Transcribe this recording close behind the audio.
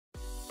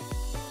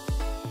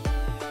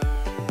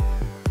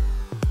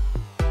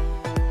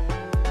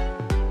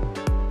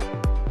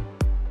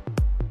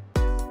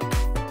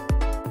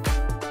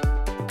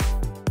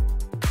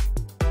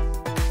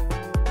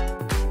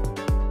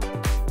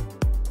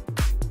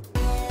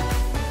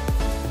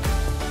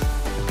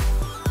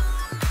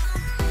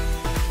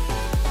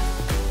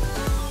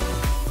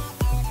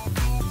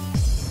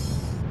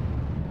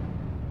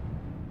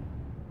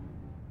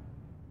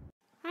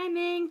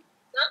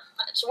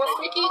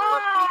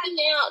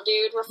out,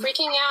 dude. We're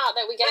freaking out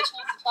that we get a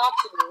chance to talk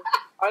to you.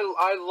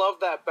 I love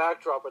that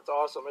backdrop. It's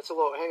awesome. It's a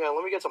little... Hang on,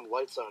 let me get some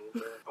lights on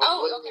here.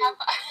 Okay.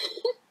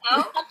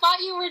 I thought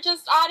you were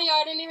just audio.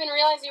 I didn't even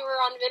realize you were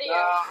on video.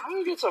 I'm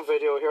going to get some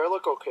video here. I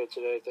look okay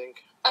today, I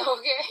think.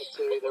 Okay. Let's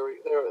see. There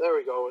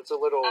we go. It's a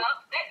little... there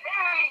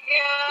we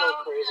go.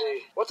 So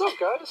crazy. What's up,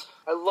 guys?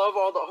 I love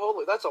all the...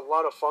 Holy... That's a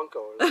lot of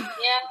Funkos.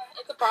 Yeah,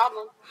 it's a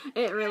problem.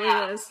 It really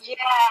is. Yeah.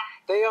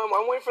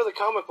 I'm waiting for the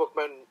Comic Book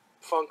Men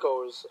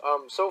Funkos.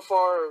 So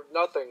far,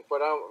 nothing.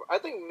 But I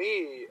think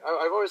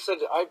I've always said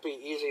I'd be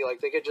easy.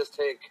 Like, they could just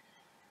take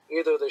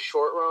either the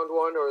short round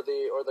one or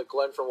the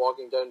Glenn from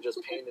Walking Dead and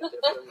just paint it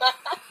different.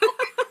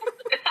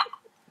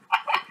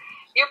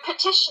 You're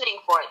petitioning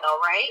for it, though,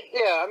 right?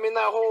 Yeah, I mean,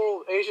 that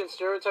whole Asian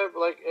stereotype,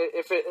 like,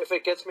 if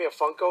it gets me a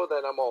Funko,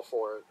 then I'm all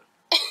for it.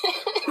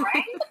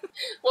 Right?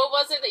 What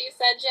was it that you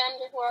said, Jen,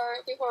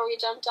 before we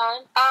jumped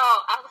on?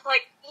 Oh, I was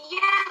like,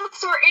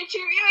 yes, we're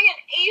interviewing an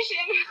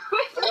Asian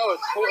who's No,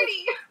 it's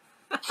celebrity.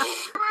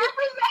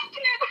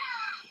 Represented.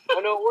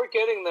 I know, we're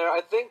getting there.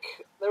 I think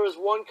there was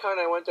one con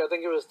I went to, I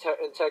think it was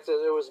in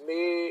Texas. It was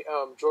me,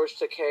 George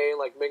Takei,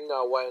 like Ming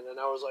Chen, and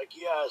I was like,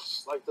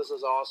 yes, like, this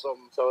is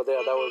awesome. So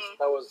yeah,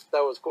 that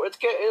was cool.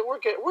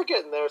 We're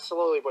getting there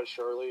slowly but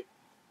surely.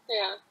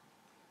 Yeah.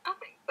 I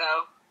think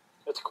so.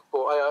 It's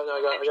cool.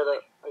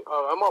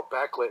 I'm all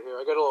backlit here.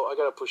 I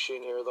got a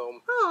Pusheen here though.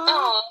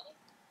 Oh,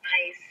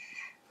 Nice.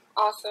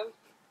 awesome.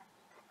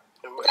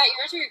 Is that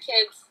yours or your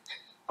kids?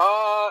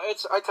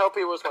 I tell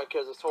people it's my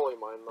kids. It's totally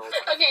mine though.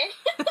 Okay.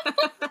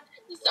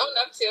 Just own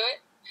up to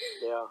it.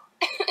 Yeah.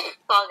 It's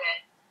all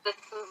good. This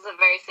is a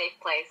very safe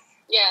place.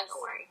 Yes.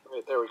 Don't worry.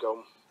 Wait, there we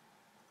go.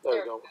 There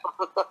we go.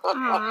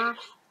 Aww.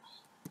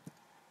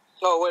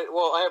 Oh wait,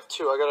 well I have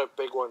two. I got a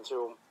big one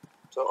too.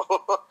 So.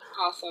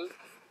 Awesome.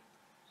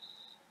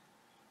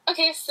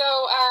 Okay, so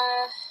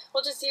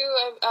we'll just do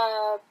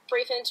a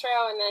brief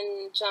intro and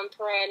then jump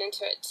right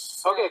into it.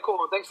 So... Okay,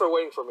 cool. Thanks for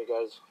waiting for me,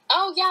 guys.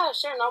 Oh yeah,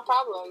 sure, no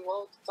problem.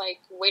 We'll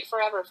wait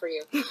forever for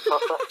you. Okay,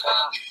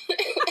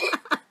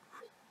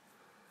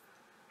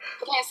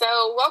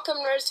 so welcome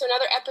nerds to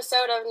another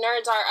episode of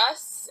Nerds Are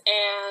Us,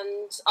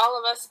 and all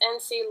of us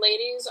NC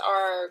ladies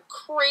are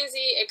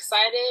crazy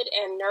excited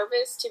and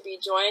nervous to be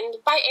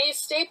joined by a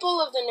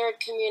staple of the nerd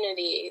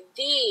community,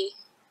 the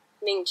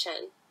Ming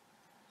Chen.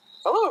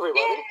 Hello,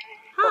 everybody.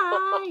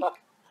 Hi.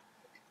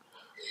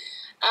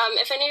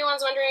 If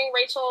anyone's wondering,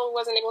 Rachel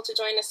wasn't able to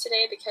join us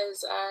today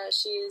because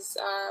she's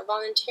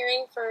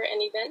volunteering for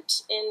an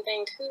event in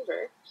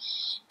Vancouver.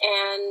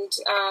 And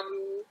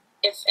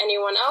if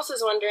anyone else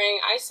is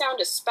wondering, I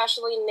sound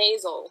especially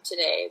nasal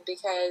today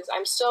because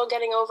I'm still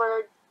getting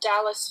over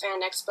Dallas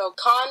Fan Expo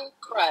Con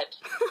Crud.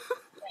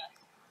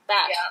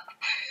 That.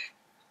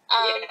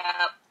 Yeah.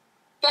 Yeah.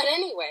 But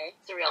anyway,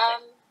 It's a real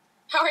thing.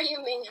 how are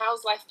you, Ming?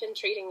 How's life been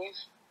treating you?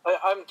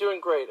 I'm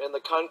doing great, and the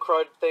con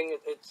crud thing,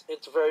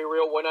 it's very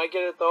real. When I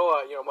get it, though,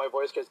 my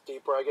voice gets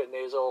deeper, I get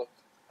nasal.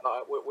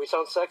 We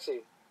sound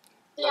sexy,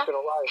 Yeah. not gonna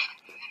lie.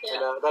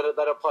 Yeah. And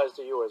that applies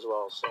to you as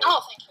well. So. Oh,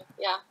 thank you.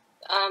 Yeah.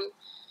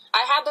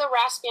 I had the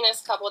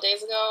raspiness a couple of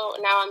days ago.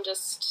 Now I'm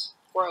just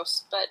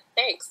gross, but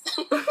thanks.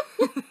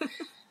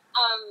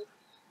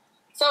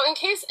 So in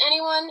case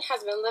anyone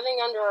has been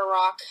living under a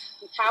rock,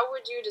 how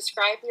would you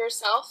describe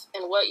yourself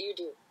and what you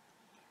do?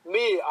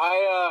 Me,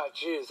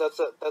 geez, that's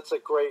a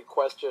great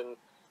question.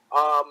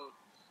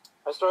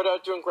 I started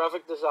out doing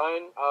graphic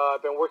design.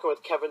 I've been working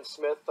with Kevin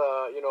Smith,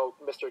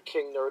 Mr.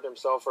 King Nerd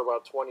himself, for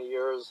about 20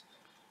 years.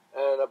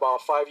 And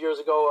about 5 years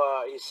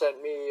ago, he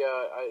sent me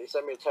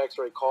a text,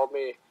 or he called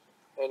me,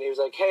 and he was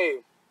like,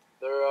 "Hey,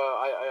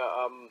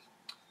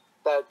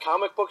 that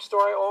comic book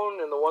store I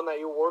own and the one that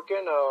you work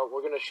in,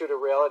 we're gonna shoot a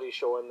reality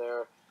show in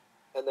there,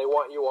 and they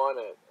want you on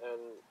it."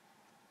 And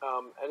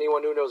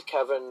anyone who knows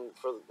Kevin,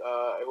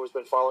 who's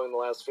been following the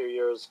last few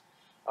years,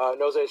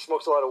 knows that he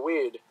smokes a lot of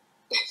weed.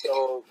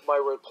 So my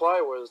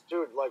reply was,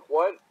 "Dude, like,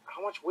 what?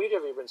 How much weed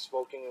have you been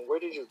smoking, and where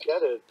did you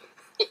get it?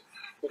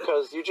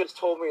 Because you just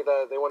told me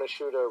that they want to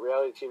shoot a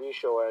reality TV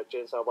show at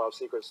Jane Silent Bob's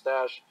Secret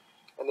Stash,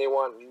 and they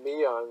want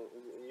me on.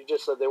 You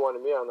just said they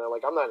wanted me on there.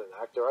 Like, I'm not an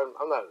actor.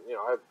 I'm not.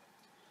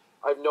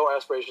 I have no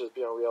aspirations to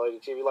be on reality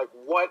TV. Like,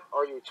 what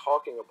are you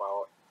talking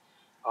about?"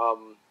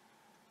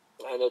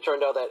 And it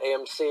turned out that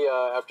AMC,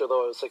 after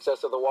the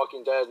success of The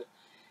Walking Dead,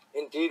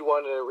 indeed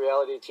wanted a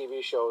reality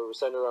TV show. It was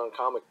centered around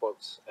comic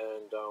books.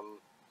 And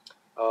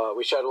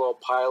we shot a little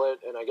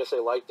pilot, and I guess they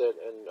liked it.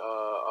 And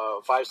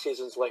 5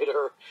 seasons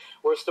later,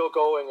 we're still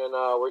going, and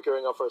we're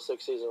gearing up for a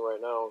 6th season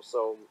right now.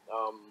 So,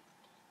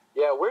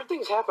 yeah, weird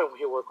things happen when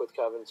you work with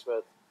Kevin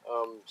Smith.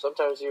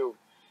 Sometimes you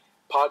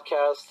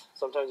podcast,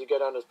 sometimes you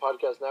get on his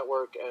podcast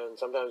network, and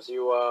sometimes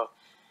you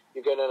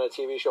get on a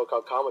TV show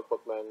called Comic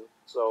Book Men.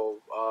 So,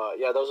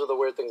 yeah, those are the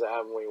weird things that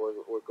happen when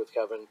you work with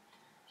Kevin.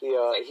 He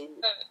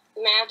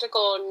the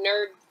magical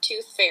nerd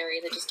tooth fairy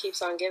that just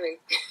keeps on giving.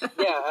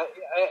 Yeah,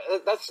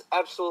 that's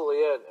absolutely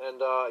it.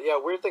 And, yeah,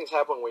 weird things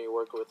happen when you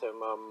work with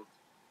him.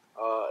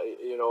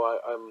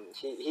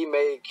 He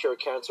may cure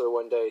cancer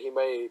one day. He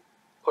may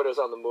put us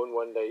on the moon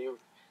one day. You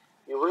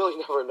really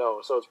never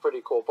know. So it's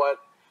pretty cool. But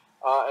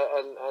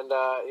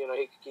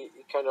he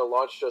kind of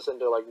launched us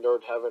into like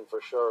nerd heaven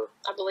for sure.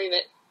 I believe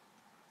it.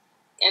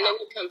 And it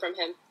would come from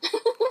him.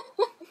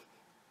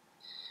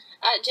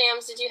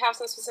 Jams, did you have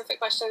some specific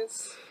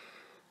questions?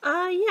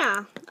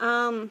 Yeah.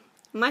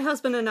 My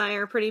husband and I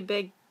are pretty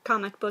big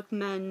Comic Book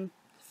Men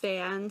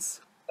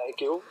fans.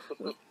 Thank you.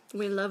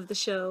 We love the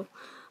show.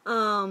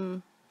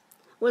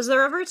 Was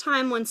there ever a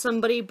time when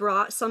somebody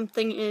brought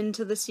something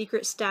into the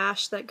secret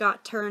stash that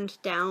got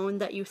turned down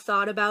that you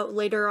thought about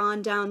later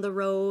on down the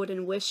road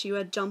and wish you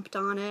had jumped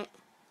on it?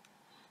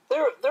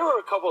 There were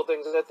a couple of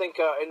things. I think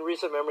in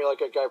recent memory,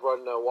 like a guy brought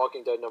in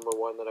Walking Dead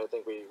 #1 that I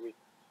think we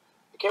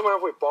I can't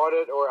remember if we bought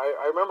it or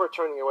I remember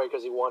turning it away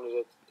because he wanted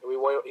it.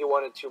 He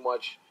wanted too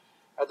much.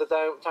 At the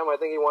time, I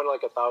think he wanted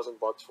like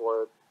 $1,000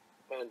 for it,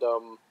 and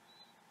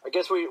I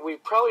guess we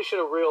probably should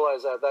have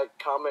realized that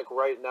comic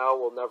right now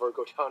will never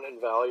go down in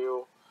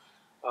value.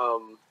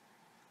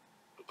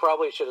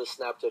 Probably should have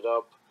snapped it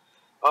up.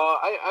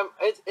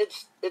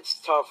 It's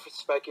tough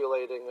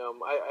speculating.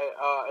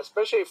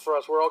 Especially for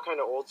us, we're all kind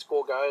of old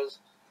school guys,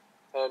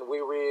 and we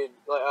read.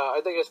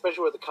 I think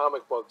especially with the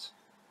comic books,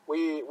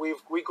 we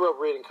grew up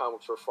reading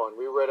comics for fun.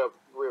 We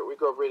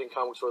grew up reading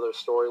comics for their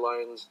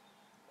storylines,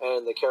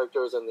 and the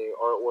characters and the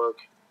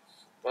artwork.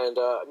 And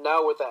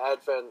now with the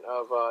advent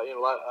of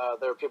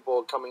there are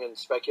people coming in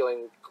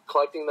speculating,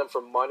 collecting them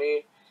for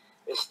money,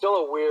 is still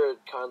a weird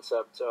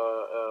concept,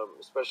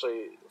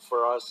 especially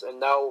for us. And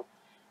now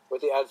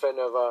with the advent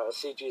of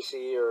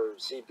CGC or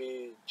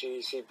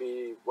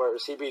CBGB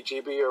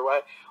or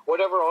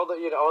whatever, all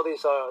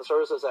these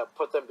services that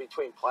put them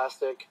between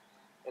plastic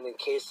and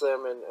encase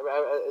them, and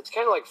it's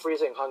kind of like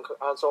freezing Han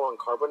Solo on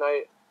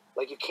carbonite.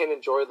 Like you can't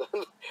enjoy the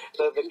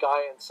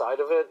guy inside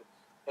of it.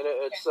 And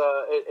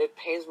it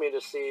pains me to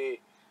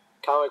see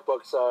comic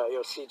books,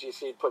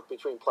 CGC put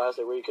between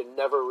plastic where you can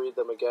never read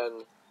them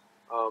again,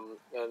 I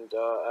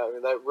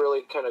mean that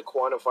really kind of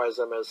quantifies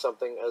them as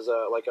something as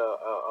a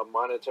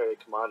monetary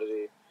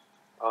commodity.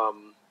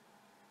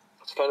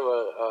 It's kind of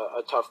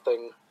a tough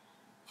thing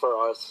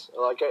for us.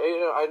 Like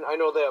I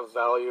know they have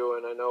value,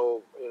 and I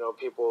know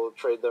people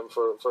trade them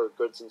for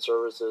goods and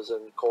services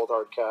and cold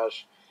hard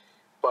cash,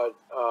 but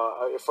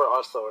for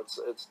us though,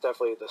 it's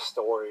definitely the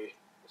story.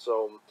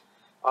 So.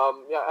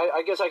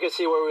 I guess I could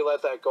see where we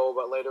let that go,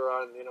 but later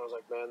on, I was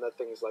like, man, that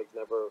thing's like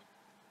never.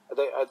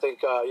 I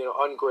think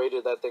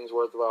ungraded, that thing's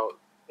worth about,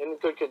 in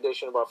good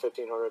condition, about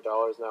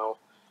 $1,500 now.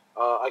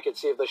 I could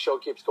see if the show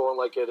keeps going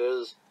like it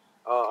is,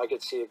 I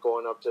could see it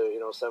going up to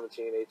 $1,700,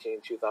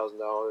 $1,800,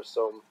 $2,000.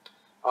 So,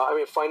 I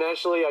mean,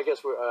 financially, I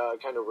guess we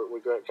kind of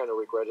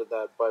regretted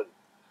that, but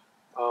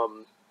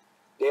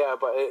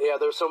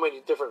there's so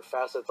many different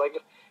facets.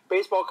 Like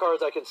baseball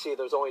cards, I can see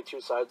there's only two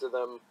sides of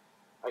them.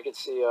 I could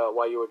see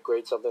why you would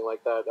grade something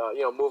like that.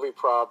 Movie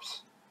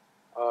props,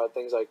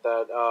 things like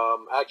that.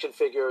 Action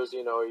figures,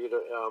 I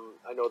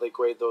know they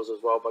grade those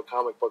as well, but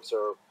comic books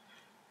are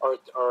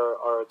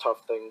a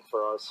tough thing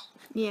for us.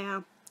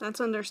 Yeah, that's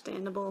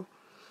understandable.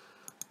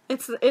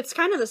 It's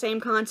kind of the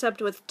same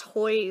concept with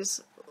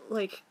toys.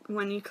 Like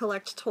when you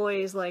collect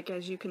toys, like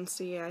as you can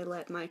see, I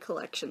let my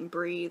collection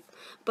breathe.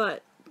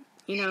 But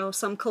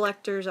some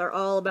collectors are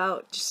all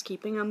about just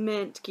keeping them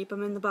mint, keep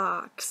them in the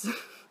box.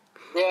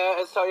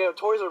 Yeah, it's how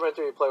toys are meant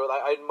to be played with.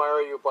 I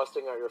admire you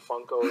busting out your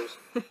Funkos.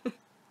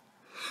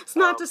 It's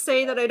not to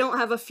say that I don't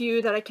have a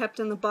few that I kept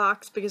in the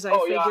box because I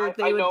figured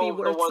they would be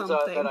worth something. I know the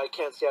ones that I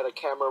can't see at a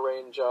camera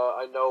range.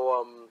 I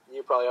know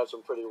you probably have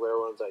some pretty rare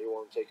ones that you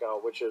won't take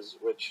out, which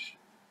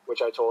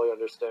I totally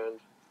understand.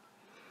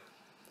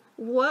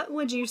 What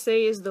would you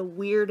say is the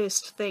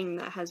weirdest thing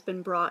that has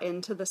been brought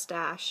into the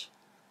stash?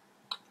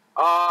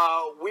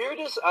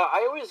 Weirdest.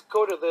 I always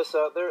go to this.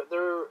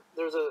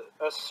 There's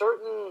a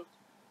certain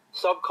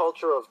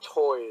subculture of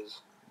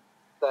toys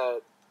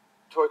that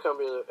toy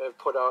companies have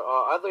put out.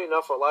 Oddly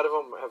enough, a lot of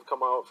them have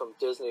come out from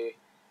Disney,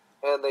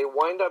 and they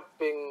wind up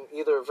being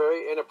either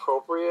very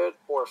inappropriate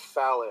or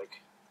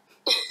phallic.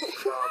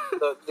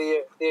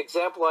 The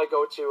example I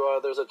go to,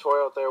 there's a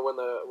toy out there when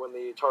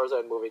the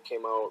Tarzan movie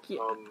came out.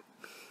 Yeah.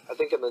 I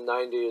think in the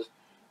 90s.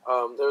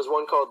 There's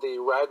one called the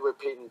Rad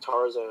Repeatin'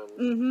 Tarzan.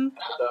 Mm-hmm.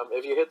 And,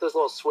 if you hit this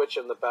little switch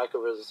in the back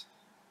of his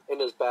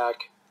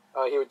back,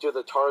 he would do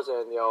the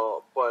Tarzan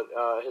yell, but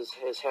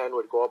his hand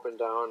would go up and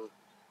down.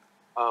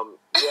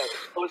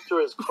 Close to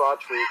his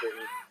crotch region.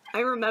 I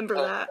remember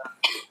that.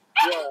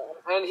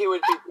 And he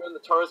would be doing the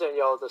Tarzan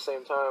yell at the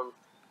same time.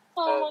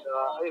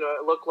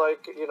 It looked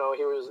like he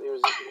was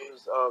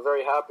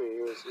very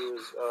happy.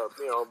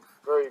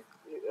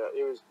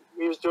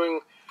 He was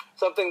doing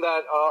something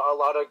that a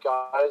lot of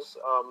guys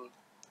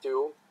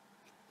do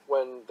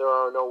when there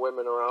are no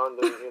women around,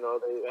 and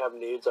they have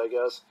needs, I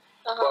guess.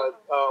 Uh-huh.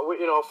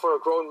 But for a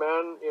grown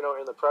man,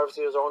 in the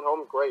privacy of his own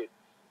home, great.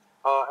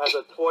 As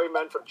a toy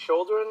meant for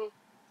children,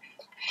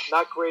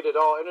 not great at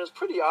all, and it was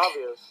pretty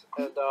obvious.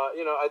 And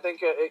I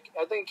think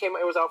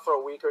it was out for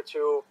a week or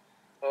two,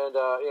 and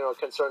a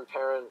concerned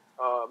parent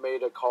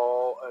made an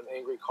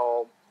angry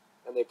call,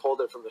 and they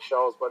pulled it from the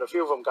shelves. But a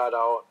few of them got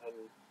out,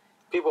 and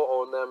people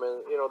own them,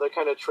 and they're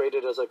kind of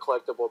traded as a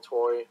collectible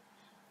toy.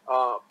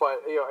 But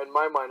in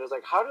my mind, is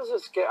like, how does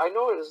this get? I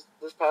know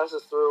this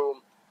passes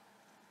through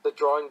the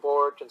drawing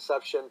board,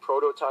 conception,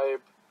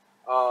 prototype,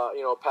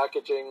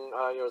 packaging.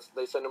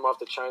 They send them off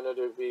to China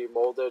to be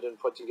molded and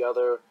put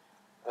together,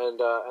 and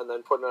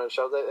then put it on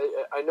shelves.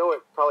 I know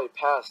it probably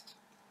passed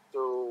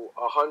through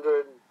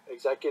 100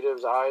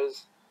 executives'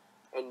 eyes,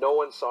 and no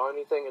one saw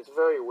anything. It's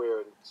very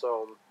weird.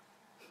 So,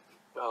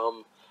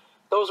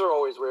 those are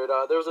always weird.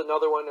 There was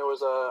another one. It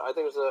was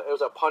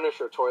a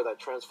Punisher toy that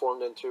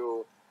transformed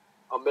into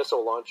a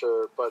missile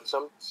launcher. But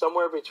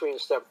somewhere between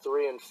step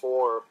 3 and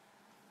 4,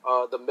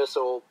 the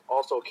missile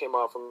also came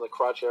out from the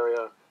crotch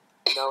area.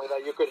 Now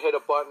that you could hit a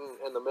button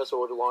and the missile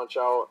would launch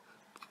out.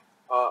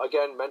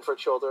 Again, meant for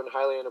children,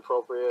 highly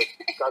inappropriate.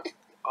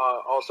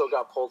 Also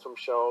got pulled from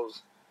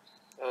shelves.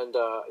 And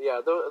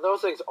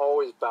those things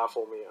always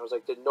baffle me. I was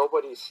like, did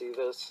nobody see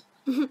this?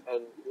 And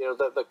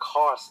the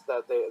cost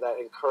that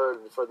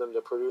incurred for them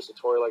to produce a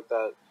toy like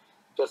that,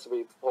 just to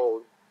be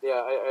pulled.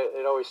 Yeah,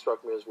 it always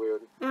struck me as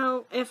weird.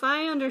 Now, if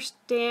I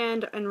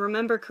understand and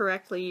remember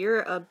correctly,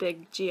 you're a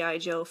big G.I.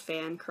 Joe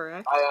fan,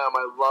 correct? I am.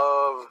 I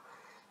love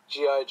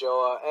G.I.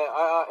 Joe,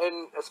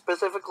 and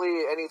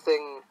specifically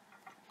anything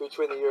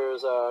between the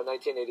years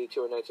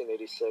 1982 and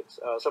 1986.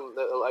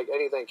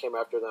 Anything came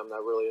after them,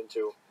 not really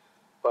into.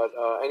 But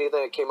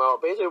anything that came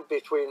out basically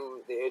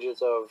between the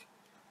ages of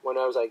when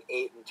I was like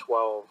 8 and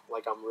 12,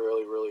 like I'm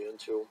really, really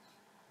into.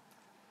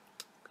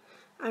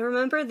 I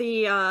remember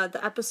the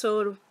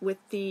episode with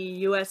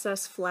the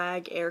USS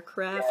Flag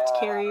aircraft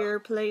carrier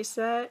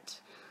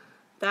playset.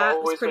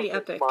 That was pretty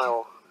epic.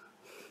 Smile.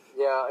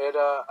 Yeah,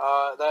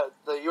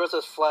 the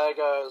USS Flag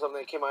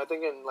something that came out, I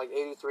think in like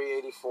 83,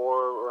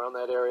 84, around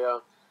that area.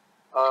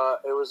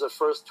 It was the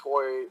first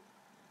toy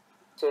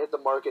to hit the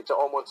market to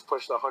almost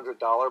push the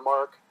 $100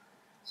 mark.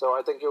 So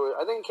I think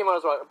it came out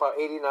as about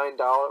 $89,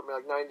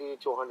 like $90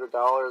 to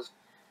 $100.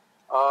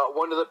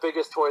 One of the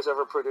biggest toys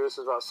ever produced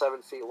is about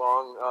 7 feet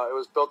long. It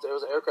was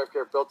an aircraft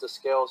carrier built to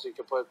scale, so you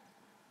could put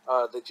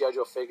the G.I.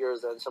 Joe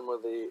figures and some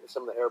of the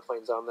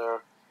airplanes on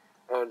there.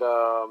 And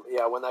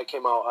when that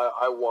came out,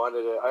 I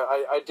wanted it.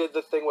 I did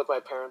the thing with my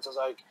parents. I was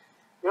like,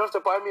 you don't have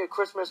to buy me a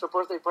Christmas or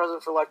birthday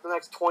present for like the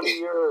next 20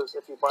 years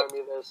if you buy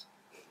me this.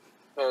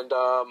 And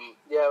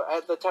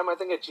at the time, I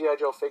think a G.I.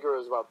 Joe figure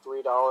was about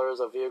 $3.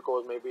 A vehicle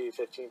was maybe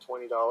 $15,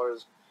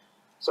 $20.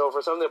 So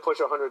for something to push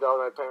 $100,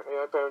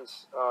 my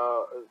parents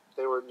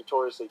they were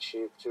notoriously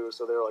cheap too.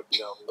 So they were like,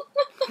 no.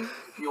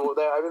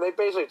 They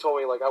basically told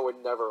me like I would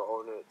never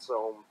own it.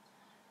 So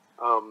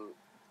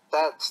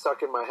that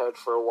stuck in my head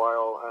for a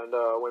while. And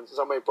when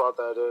somebody brought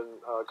that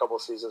in a couple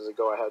seasons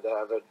ago, I had to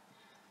have it.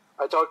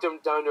 I talked him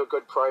down to a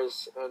good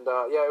price, and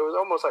it was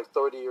almost like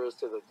 30 years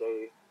to the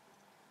day.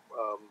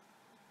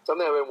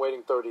 Something I've been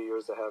waiting 30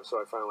 years to have, so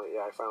I finally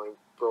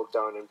broke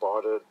down and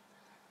bought it,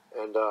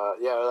 and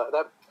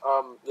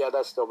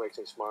that still makes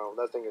me smile.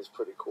 That thing is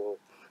pretty cool.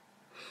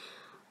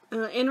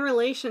 In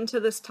relation to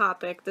this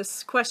topic,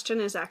 this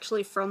question is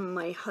actually from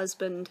my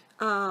husband.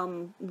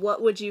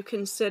 What would you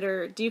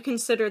consider? Do you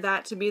consider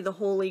that to be the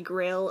holy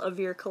grail of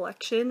your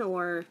collection,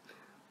 or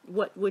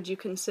what would you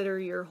consider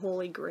your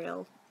holy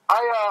grail?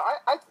 I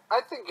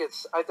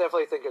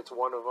definitely think it's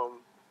one of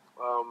them.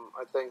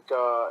 I think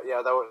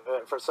that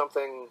would, for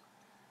something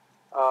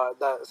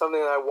that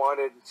I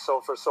wanted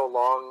for so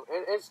long,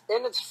 and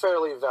it's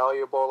fairly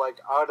valuable. Like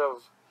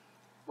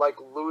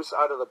loose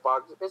out of the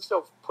box, it's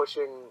still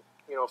pushing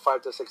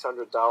 $500 to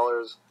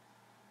 $600.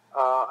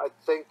 I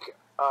think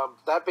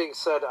that being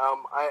said,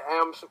 I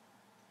am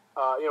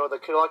the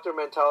collector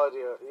mentality.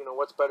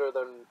 What's better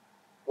than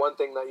one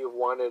thing that you've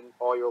wanted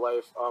all your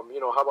life?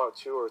 How about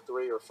 2 or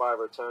 3 or 5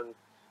 or 10?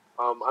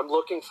 I'm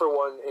looking for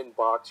one in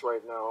box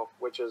right now,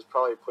 which is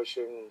probably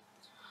pushing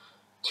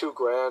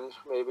 $2,000,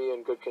 maybe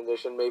in good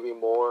condition, maybe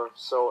more.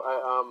 So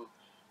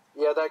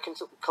that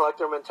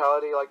collector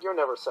mentality, like you're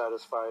never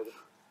satisfied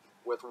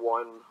with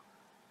one.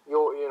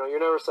 You're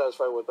never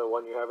satisfied with the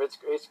one you have.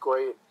 It's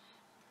great.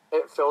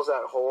 It fills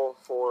that hole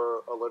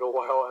for a little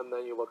while, and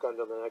then you look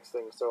under the next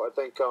thing. So I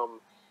think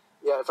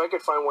if I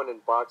could find one in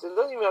box, it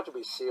doesn't even have to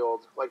be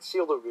sealed. Like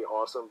sealed would be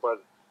awesome,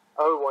 but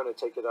I would want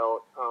to take it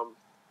out.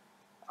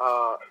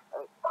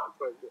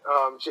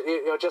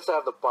 Just to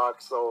have the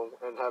box though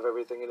and have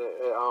everything in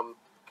it,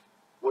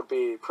 would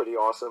be pretty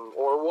awesome.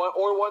 Or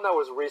one that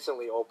was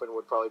recently opened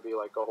would probably be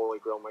like a holy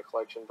grail in my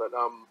collection. But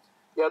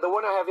the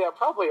one I have,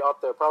 probably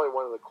up there, probably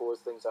one of the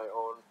coolest things I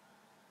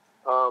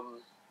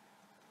own.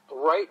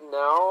 Right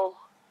now,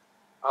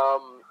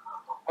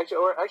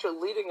 actually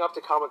leading up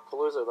to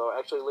Comicpalooza though,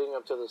 leading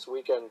up to this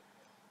weekend,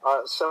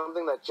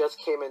 something that just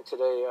came in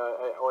today.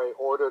 I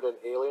ordered an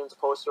Aliens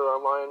poster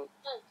online.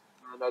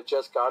 And I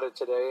just got it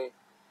today,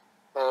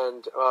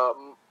 and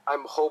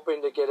I'm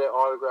hoping to get it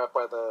autographed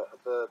by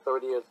the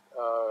 30th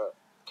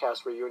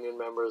cast reunion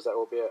members that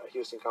will be at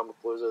Houston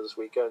Comicpalooza this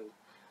weekend.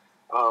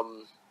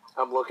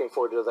 I'm looking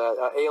forward to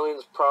that.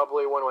 Aliens,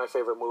 probably one of my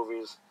favorite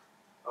movies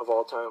of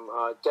all time.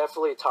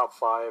 Definitely top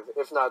 5,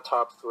 if not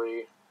top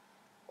 3,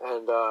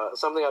 and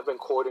something I've been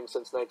quoting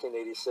since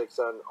 1986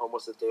 on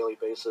almost a daily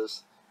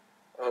basis.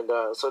 And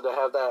so to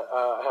have that,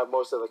 have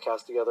most of the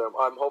cast together,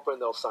 I'm hoping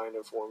they'll sign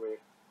it for me.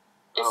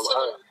 It's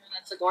still unreal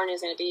that Sigourney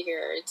is going to be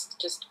here. It's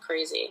just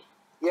crazy.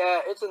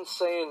 Yeah, it's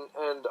insane,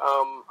 and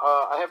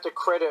I have to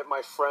credit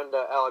my friend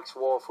Alex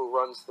Wolf, who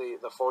runs the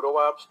photo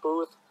ops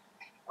booth.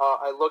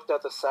 I looked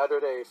at the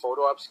Saturday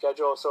photo op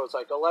schedule, so it's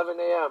like 11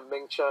 a.m.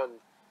 Ming Chen,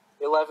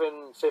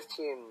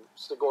 11:15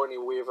 Sigourney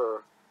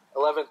Weaver,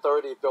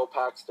 11:30 Bill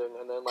Paxton,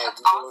 and then like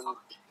That's noon awesome.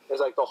 is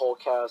like the whole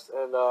cast.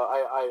 And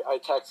I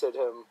texted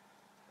him,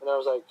 and I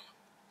was like,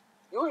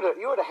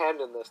 you had a hand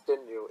in this,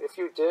 didn't you? If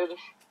you did,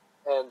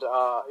 and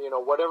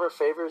whatever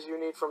favors you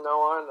need from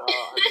now on, I'm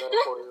there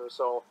for you.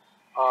 So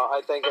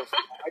I thank him.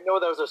 I know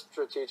that was a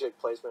strategic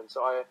placement,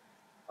 so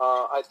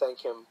I thank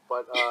him.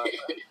 But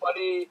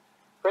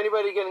for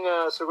anybody getting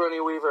a Sigourney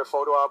Weaver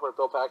photo op or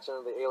Bill Paxton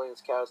in the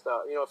Aliens cast,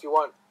 if you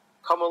want,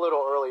 come a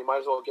little early.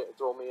 Might as well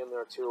throw me in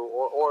there too,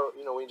 or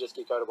we can just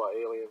geek out about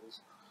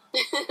aliens.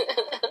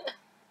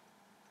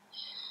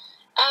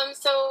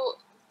 So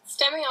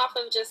stemming off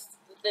of just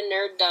the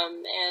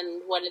nerddom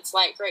and what it's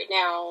like right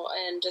now,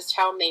 and just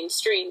how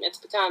mainstream it's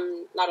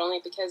become, not only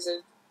because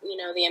of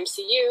the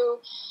MCU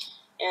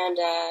and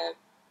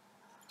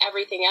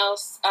everything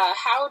else.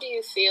 How do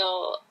you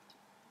feel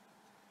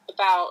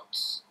about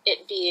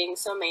it being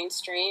so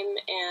mainstream,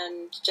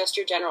 and just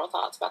your general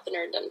thoughts about the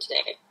nerddom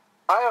today?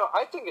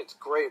 I think it's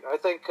great. I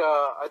think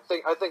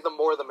the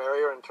more the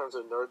merrier in terms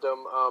of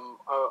nerddom.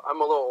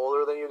 I'm a little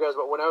older than you guys,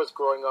 but when I was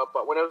growing up,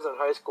 when I was in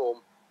high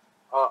school,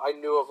 I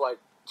knew of like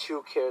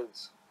 2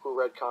 kids who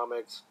read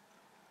comics,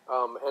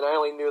 and I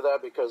only knew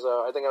that because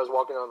I think I was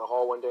walking down the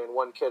hall one day, and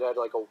one kid had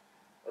like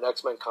an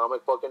X-Men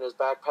comic book in his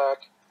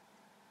backpack,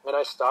 and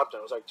I stopped him.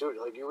 I was like, dude,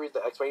 like, you read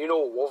the X-Men? You know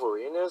what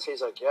Wolverine is?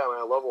 He's like, yeah, man,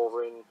 I love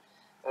Wolverine.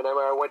 And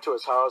I went to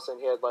his house, and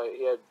he had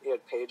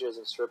pages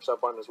and strips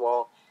up on his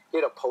wall. He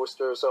had a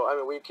poster, so I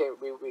mean, we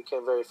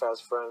became very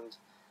fast friends.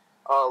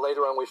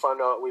 Later on, we found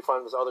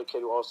this other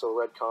kid who also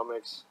read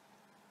comics,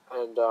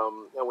 and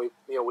we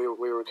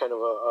were kind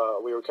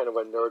of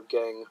a nerd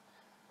gang.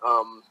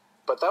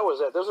 But that was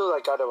it. This was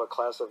like out of a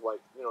class of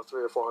like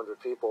 300 or 400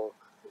 people,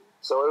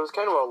 so it was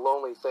kind of a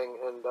lonely thing.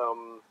 And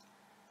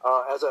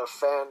as a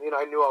fan,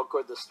 I knew how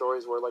good the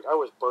stories were. Like, I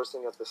was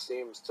bursting at the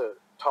seams to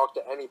talk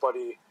to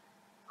anybody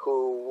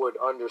who would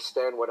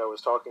understand what I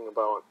was talking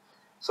about.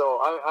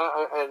 So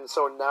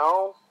so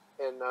now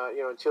in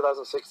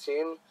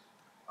 2016,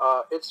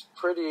 it's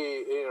pretty,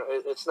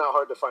 it's not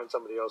hard to find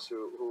somebody else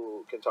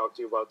who can talk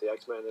to you about the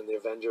X-Men and the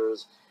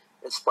Avengers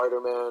and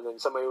Spider-Man,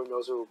 and somebody who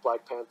knows who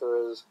Black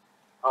Panther is.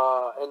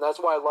 And that's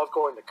why I love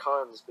going to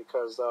cons,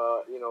 because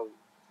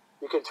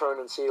you can turn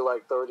and see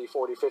like 30,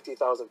 40,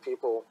 50,000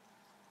 people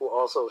who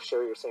also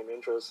share your same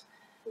interests.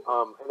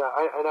 And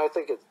I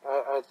think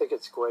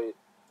it's great.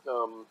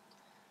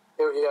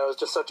 It was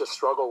just such a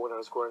struggle when I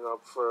was growing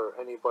up for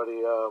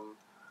anybody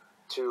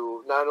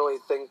to not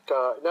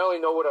only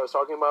know what I was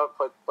talking about,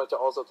 but to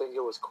also think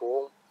it was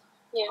cool.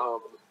 Yeah.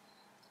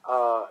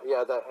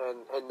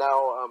 And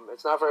now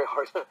it's not very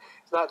hard.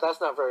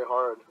 That's not very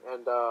hard.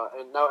 And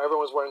now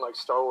everyone's wearing like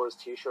Star Wars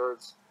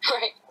T-shirts.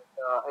 Right.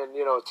 And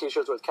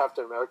T-shirts with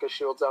Captain America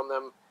shields on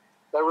them.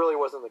 That really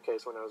wasn't the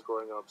case when I was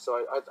growing up.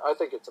 So I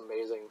think it's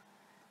amazing.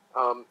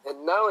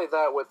 And not only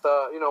that, with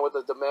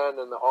the demand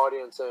and the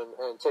audience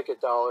and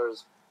ticket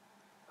dollars,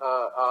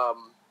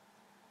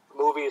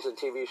 movies and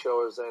TV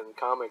shows and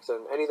comics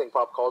and anything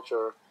pop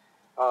culture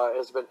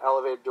has been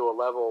elevated to a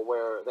level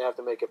where they have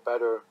to make it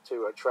better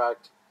to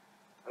attract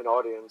an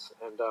audience.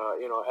 And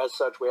as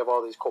such, we have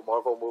all these cool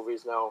Marvel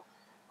movies now.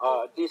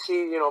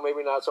 DC,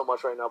 maybe not so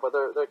much right now, but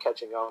they're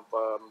catching up.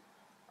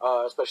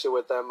 Especially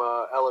with them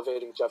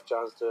elevating Jeff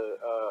Johns to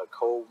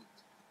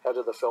co-head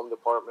of the film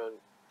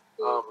department.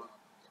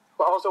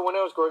 But also, when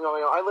I was growing up,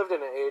 I lived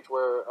in an age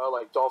where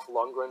like Dolph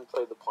Lundgren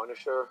played the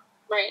Punisher,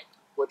 right?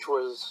 Which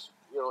was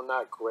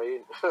not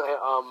great.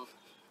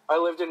 I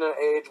lived in an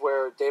age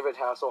where David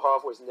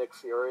Hasselhoff was Nick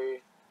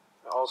Fury,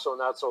 also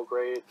not so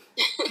great.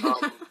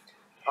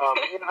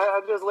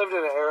 I just lived in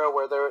an era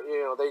where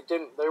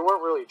they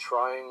weren't really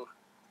trying,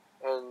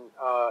 and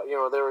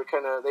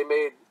they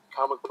made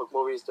comic book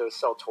movies to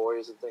sell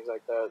toys and things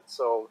like that.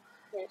 So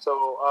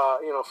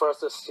for us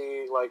to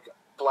see like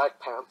Black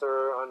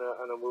Panther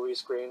on a movie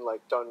screen,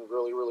 like, done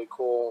really, really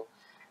cool.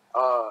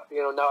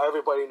 Now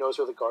everybody knows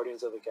who the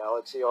Guardians of the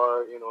Galaxy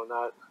are.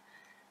 Not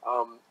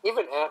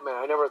even Ant-Man.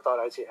 I never thought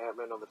I'd see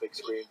Ant-Man on the big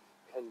screen,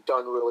 and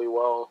done really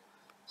well.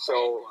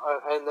 So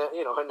and then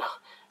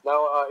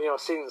now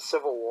seeing the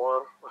Civil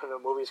War on a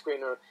movie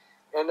screen,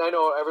 and I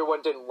know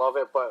everyone didn't love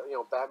it, but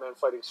Batman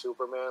fighting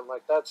Superman,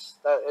 like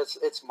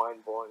it's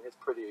mind blowing.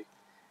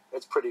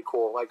 It's pretty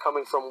cool. Like,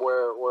 coming from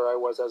where I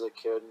was as a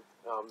kid,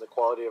 the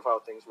quality of how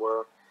things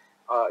were,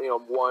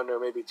 1 or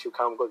maybe 2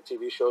 comic book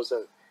TV shows,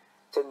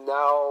 to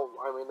now,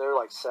 I mean, they're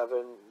like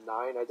 7,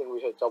 9. I think we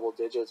hit double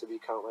digits if you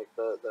count like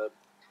the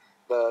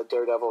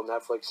Daredevil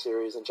Netflix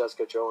series and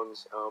Jessica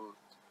Jones.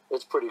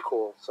 It's pretty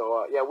cool.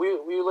 So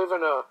we live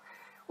in a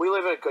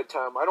good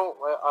time. I don't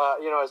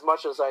as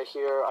much as I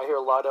hear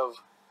a lot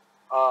of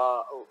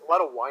a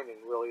lot of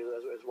whining, really,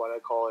 is what I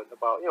call it,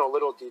 about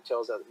little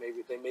details that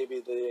maybe they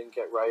didn't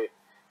get right.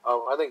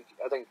 I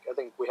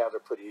think we have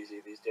it pretty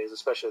easy these days,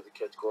 especially the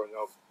kids growing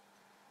up.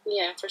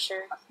 Yeah, for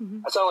sure.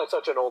 I sound like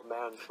such an old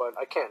man, but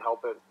I can't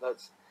help it.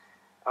 That's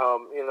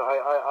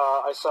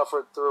I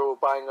suffered through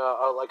buying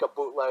a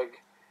bootleg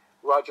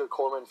Roger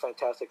Corman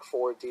Fantastic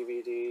Four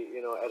DVD,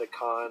 at a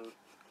con,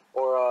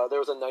 or there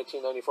was a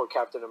 1994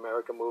 Captain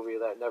America movie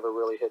that never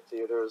really hit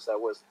theaters that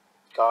was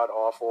god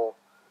awful.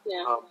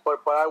 Yeah. But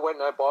I went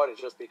and I bought it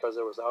just because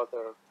it was out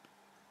there.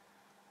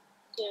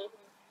 Yeah.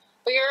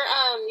 But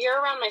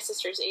you're around my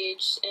sister's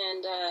age,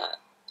 and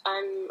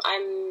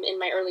I'm in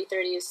my early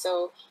 30s,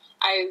 so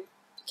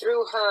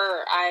through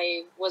her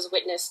I was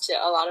witness to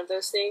a lot of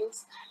those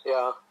things.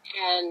 Yeah.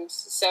 And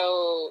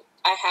so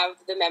I have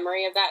the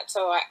memory of that,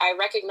 so I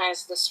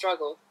recognize the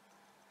struggle,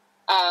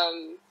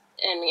 and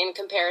in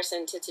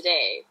comparison to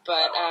today.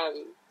 But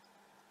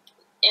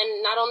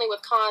and not only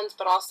with cons,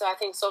 but also I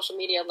think social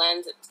media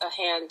lends a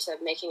hand to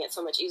making it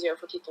so much easier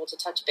for people to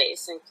touch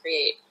base and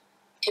create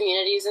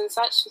communities and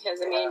such.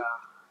 Because, I mean,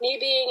 me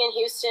being in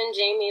Houston,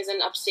 Jamie's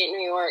in upstate New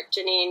York,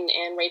 Janine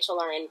and Rachel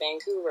are in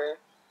Vancouver,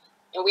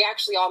 and we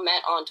actually all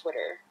met on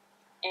Twitter.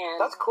 And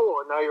that's cool.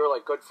 And now you're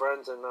like good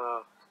friends, and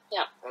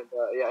yeah,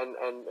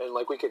 and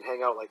like we can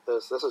hang out like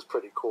this. This is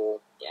pretty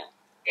cool.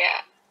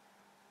 Yeah.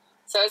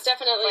 So it's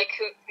definitely like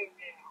who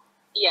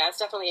yeah, it's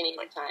definitely an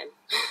easy time.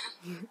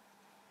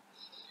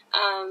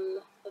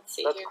 Let's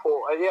see. That's here.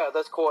 cool. Yeah,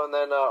 that's cool. And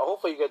then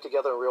hopefully you get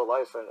together in real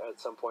life at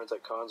some points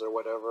at cons or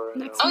whatever.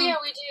 Oh yeah,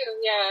 we do.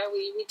 Yeah,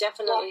 we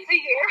definitely once a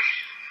year.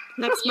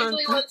 Next month.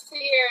 Usually once a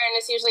year, and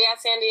it's usually at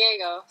San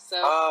Diego. So.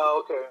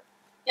 Oh, okay.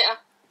 Yeah.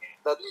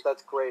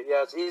 That's great.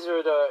 Yeah, it's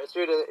easier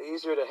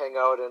to hang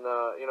out, and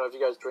if you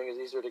guys drink, it's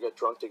easier to get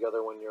drunk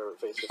together when you're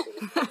face to face.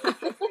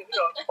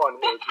 It's fun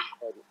here.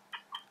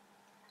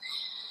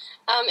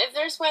 If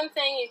there's one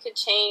thing you could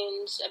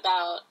change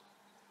about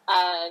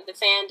the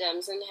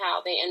fandoms and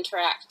how they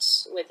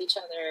interact with each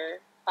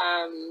other,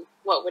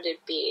 what would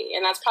it be?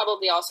 And that's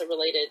probably also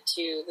related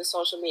to the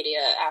social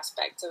media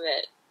aspect of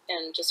it,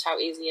 and just how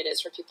easy it is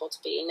for people to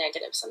be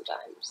negative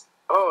sometimes.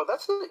 Oh,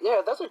 that's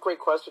a great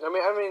question.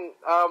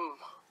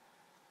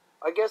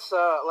 I guess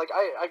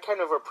I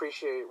kind of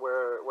appreciate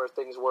where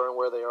things were and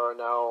where they are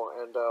now,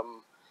 and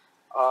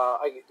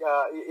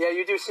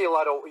you do see a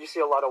lot of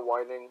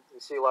whining. You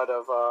see a lot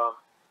of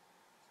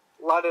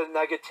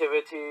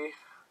negativity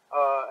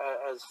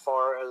as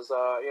far as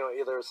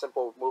either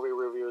simple movie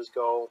reviews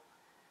go,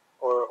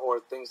 or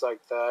things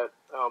like that.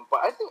 But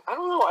I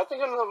don't know. I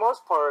think, for the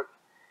most part,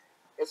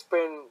 it's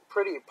been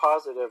pretty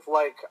positive.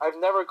 Like, I've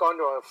never gone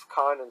to a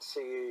con and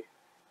see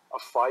a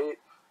fight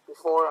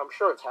before. I'm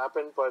sure it's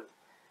happened, but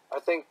I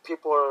think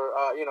people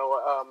are,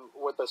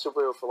 with the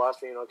superhero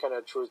philosophy, kind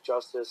of choose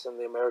justice in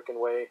the American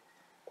way,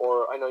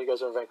 or I know you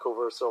guys are in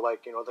Vancouver, so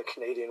the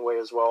Canadian way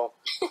as well.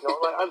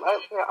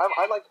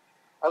 I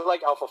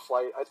like Alpha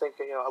Flight. I think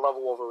I love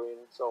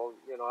Wolverine, so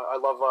I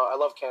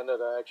love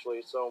Canada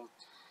actually. So,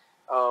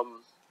 I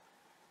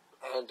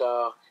don't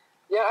know.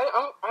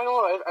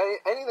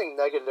 Anything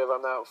negative,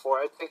 I'm not for.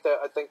 I think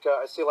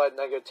I see a lot of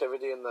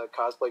negativity in the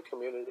cosplay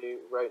community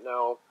right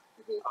now.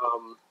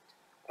 Mm-hmm.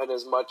 And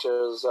as much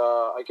as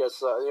I guess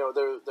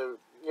they're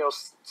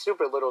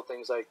stupid little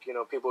things like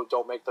people who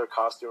don't make their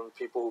costumes,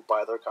 people who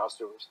buy their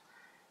costumes,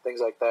 things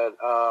like that.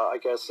 I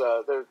guess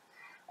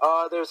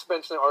there's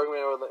been an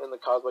argument in the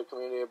cosplay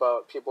community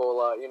about people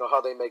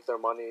how they make their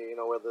money,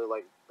 whether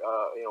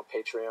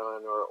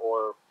Patreon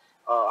or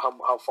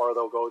how far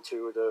they'll go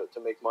to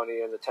make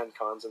money and attend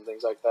cons and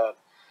things like that.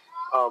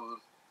 I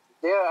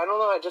don't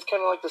know. I just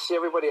kind of like to see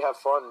everybody have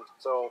fun.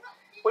 So,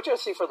 which I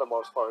see for the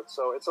most part.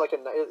 So it's like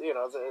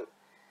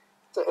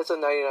it's a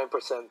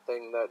 99%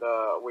 thing that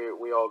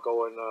we all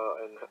go and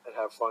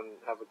have fun,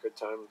 have a good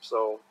time.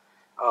 So,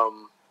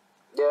 I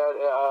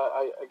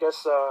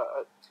guess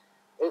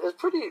it's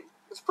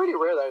pretty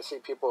rare that I see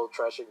people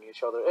trashing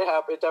each other.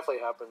 It definitely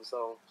happens.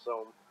 So.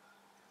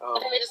 I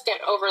think they just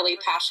get overly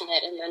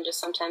passionate and then just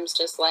sometimes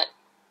just let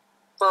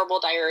verbal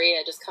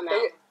diarrhea just come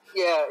out.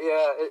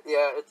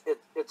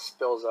 It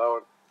spills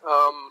out.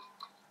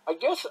 I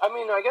guess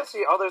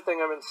the other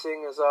thing I've been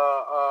seeing is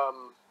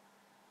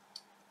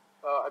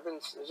I've been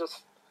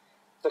just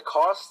the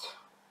cost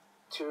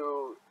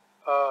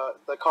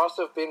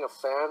of being a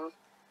fan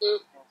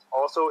is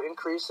also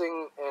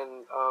increasing,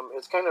 and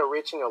it's kind of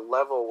reaching a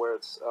level where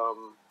it's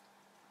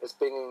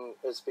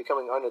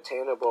becoming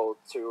unattainable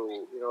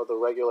to the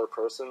regular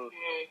person.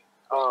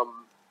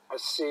 I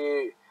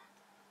see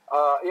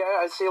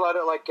a lot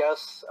of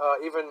guests,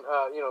 even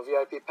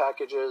VIP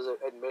packages,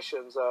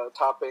 admissions,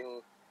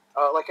 topping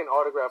like an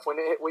autograph. When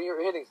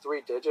you're hitting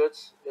 3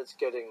 digits, it's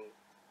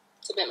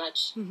a bit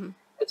much. Mm-hmm.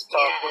 It's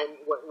tough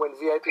when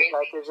VIP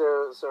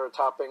packages are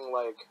topping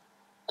 $1,000,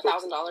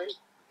 or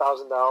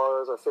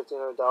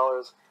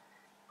 $1,500.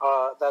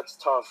 That's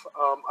tough.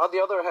 On the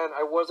other hand,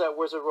 I was at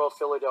Wizard World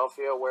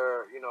Philadelphia,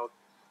 where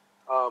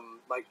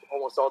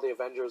almost all the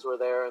Avengers were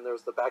there, and there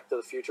was the Back to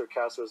the Future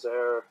cast was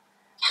there,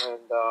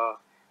 and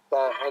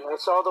And I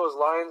saw those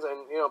lines,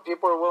 and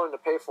people are willing to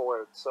pay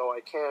for it, so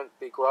I can't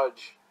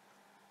begrudge.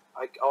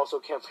 I also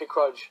can't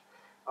begrudge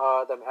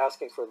them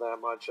asking for that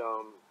much.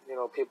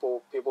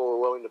 People are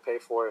willing to pay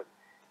for it.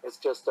 It's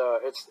just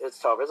it's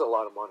tough. It's a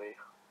lot of money.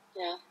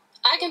 Yeah,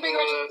 I can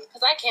begrudge it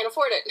because I can't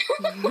afford it.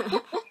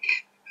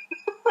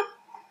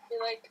 Be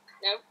like,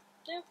 nope,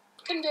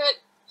 couldn't do it.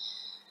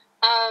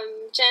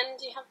 Jen,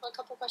 do you have a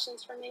couple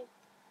questions for me?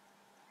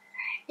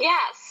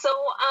 Yeah. So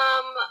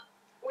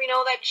we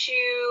know that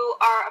you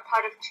are a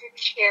part of two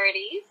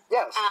charities.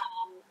 Yes.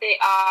 They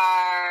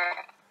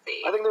are.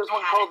 I think there's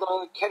one called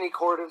the Kenny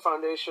Corden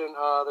Foundation.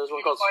 There's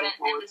one called Street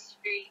Board.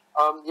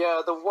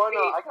 Yeah, the one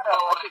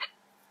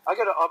I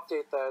gotta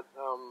update that.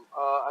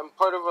 I'm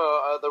part of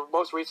the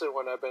most recent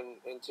one I've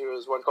been into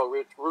is one called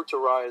Root to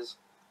Rise,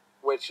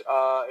 which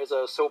is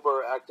a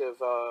sober,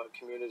 active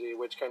community,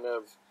 which kind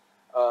of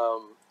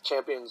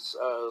champions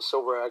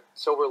sober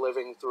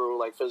living through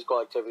like physical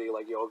activity,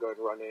 like yoga and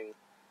running,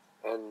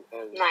 and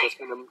nice.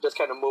 just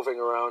kind of moving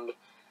around.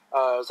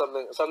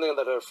 Something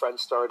that a friend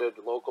started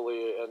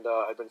locally, and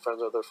I've been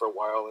friends with her for a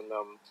while, and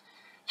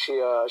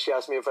she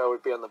asked me if I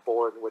would be on the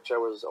board, which I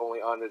was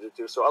only honored to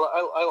do. So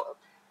I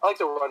like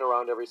to run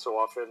around every so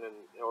often,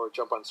 or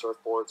jump on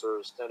surfboards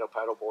or stand up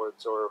paddle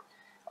boards, or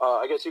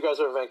I guess you guys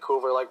are in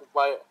Vancouver. Like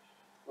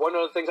one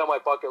of the things on my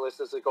bucket list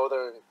is to go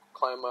there and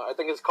climb. I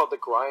think it's called the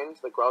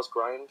Grouse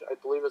Grind. I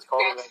believe it's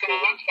called in Vancouver.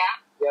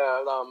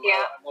 Yeah.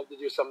 I'd like to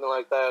do something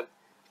like that.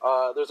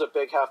 There's a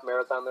big half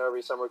marathon there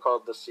every summer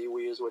called the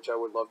Seawees, which I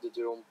would love to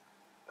do.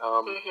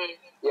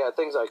 Yeah,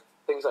 things like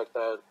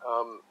that.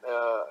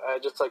 I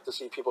just like to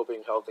see people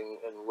being healthy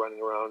and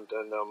running around,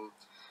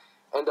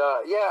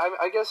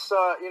 I guess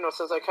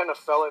since I kind of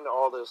fell into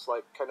all this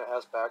like kind of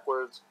ass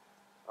backwards,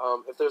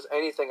 if there's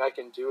anything I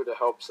can do to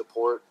help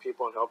support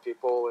people and help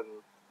people,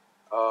 and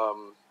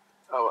I'm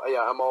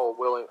all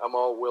willing and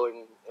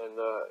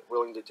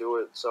willing to do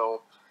it.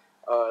 So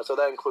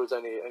that includes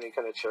any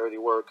kind of charity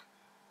work.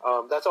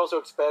 That's also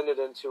expanded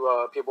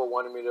into people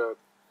wanting me to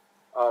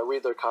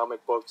read their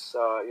comic books.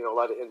 A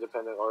lot of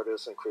independent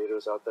artists and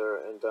creators out there,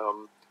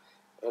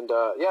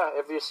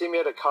 if you see me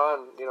at a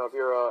con, if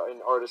you're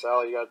in Artist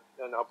Alley, you got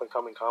an up and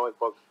coming comic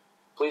book,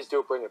 please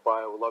do bring it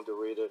by. I would love to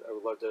read it. I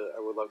would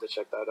love to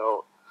check that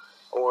out.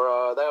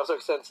 Or that also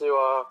extends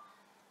to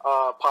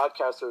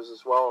podcasters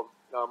as well.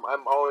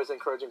 I'm always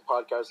encouraging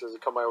podcasters to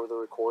come by with a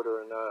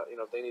recorder, and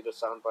if they need a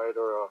soundbite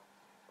or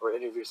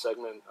interview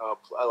segment,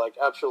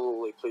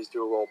 absolutely please do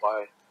roll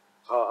by.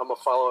 I'm a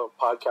fellow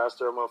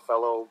podcaster. I'm a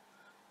fellow.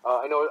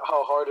 I know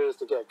how hard it is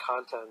to get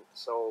content,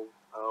 so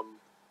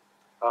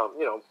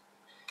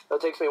that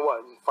takes me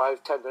 5-10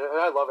 minutes,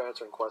 and I love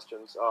answering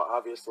questions.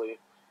 Obviously,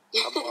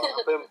 I've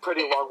been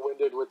pretty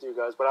long-winded with you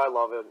guys, but I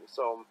love it. It's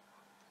all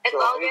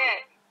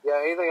good. Yeah,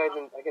 anything I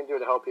can do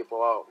to help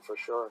people out, for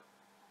sure.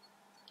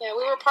 Yeah,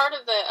 we were part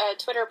of the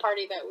Twitter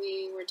party that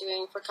we were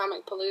doing for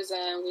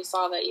Comicpalooza, and we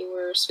saw that you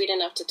were sweet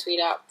enough to tweet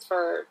out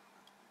for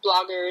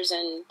bloggers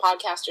and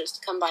podcasters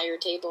to come by your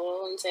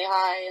table and say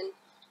hi. And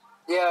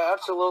yeah,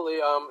 absolutely.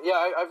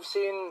 I've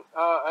seen.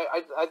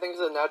 I think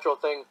it's a natural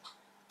thing.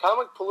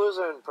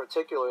 Comicpalooza in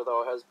particular,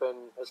 though, has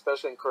been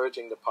especially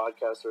encouraging to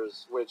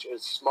podcasters, which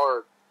is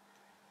smart,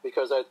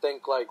 because I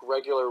think like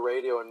regular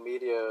radio and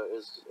media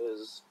is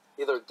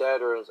either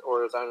dead or is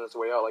on its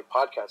way out. Like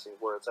podcasting,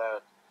 where it's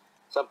at.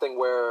 Something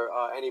where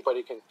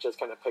anybody can just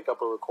kind of pick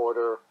up a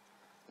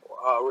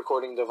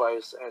recording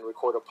device and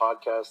record a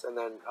podcast, and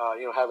then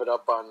have it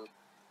up on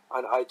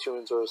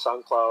iTunes or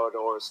SoundCloud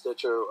or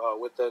Stitcher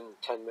within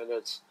 10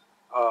 minutes.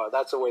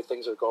 That's the way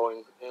things are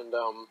going,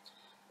 I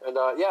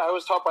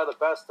was taught by the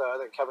best. I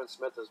think Kevin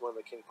Smith is one of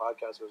the king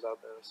podcasters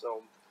out there.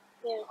 So,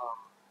 yeah.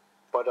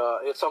 But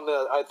it's something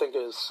that I think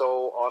is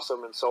so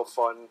awesome and so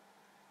fun.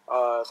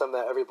 Something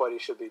that everybody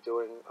should be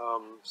doing.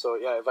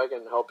 If I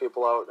can help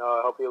people out,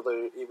 help people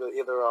to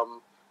either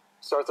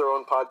start their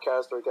own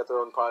podcast or get their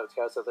own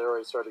podcast that they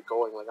already started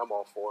going, like I'm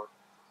all for.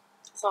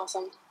 That's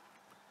awesome.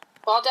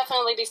 Well, I'll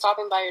definitely be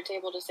stopping by your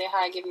table to say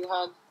hi, give you a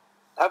hug.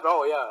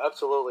 Oh yeah,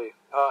 absolutely.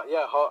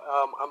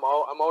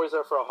 I'm always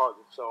there for a hug.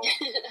 So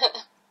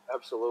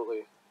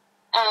absolutely.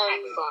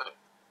 Excellent.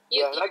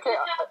 I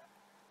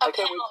can't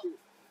wait to.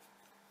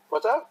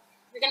 What's that?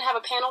 You're gonna have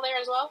a panel there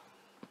as well?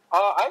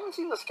 I haven't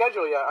seen the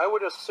schedule yet. I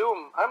would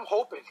assume. I'm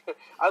hoping.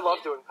 I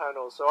love doing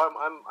panels, so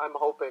I'm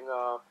hoping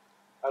I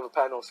have a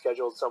panel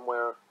scheduled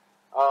somewhere.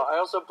 I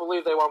also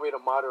believe they want me to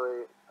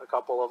moderate a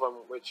couple of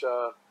them, which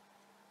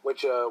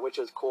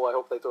is cool. I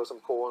hope they throw some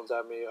cool ones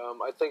at me.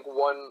 I think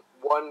one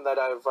that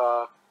I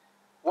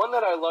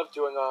love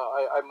doing.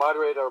 I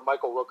moderated a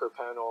Michael Rooker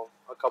panel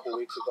a couple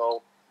weeks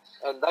ago,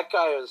 and that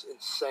guy is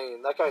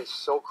insane. That guy is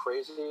so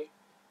crazy.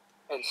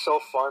 And so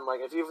fun. Like,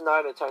 if you've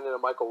not attended a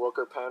Michael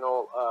Rooker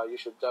panel, you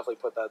should definitely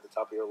put that at the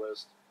top of your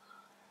list.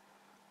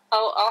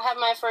 I'll have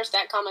my first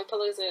at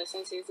Comicpalooza,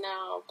 since he's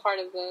now part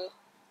of the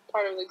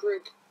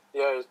group.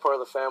 Yeah, he's part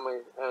of the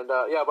family, and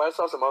but I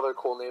saw some other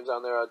cool names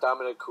on there.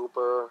 Dominic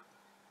Cooper,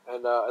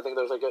 and I think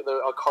there's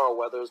a Carl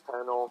Weathers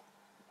panel.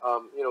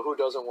 Who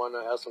doesn't want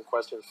to ask some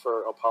questions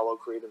for Apollo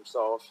Creed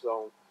himself?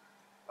 So,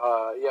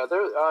 Yeah,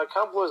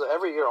 Comicpalooza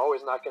every year,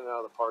 always knocking it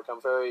out of the park.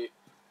 I'm very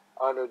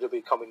honored to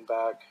be coming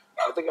back.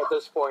 I think at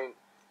this point,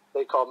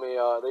 they call me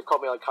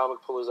like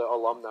Comicpalooza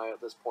alumni at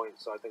this point,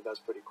 so I think that's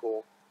pretty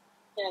cool.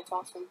 Yeah, it's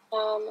awesome.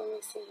 Let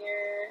me see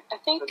here. I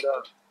think. And,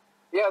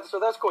 yeah, so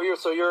that's cool.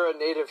 So you're a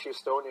native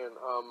Houstonian.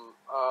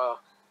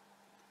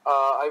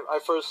 I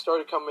first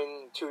started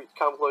coming to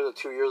Comicpalooza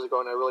 2 years ago,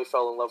 and I really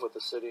fell in love with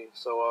the city.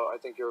 So I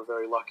think you're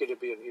very lucky to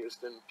be in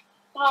Houston.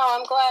 Oh,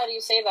 I'm glad you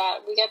say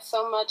that. We get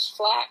so much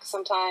flack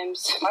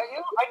sometimes.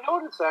 I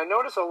noticed that. I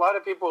noticed a lot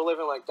of people who live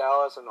in like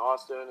Dallas and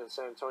Austin and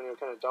San Antonio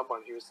kind of dump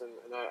on Houston,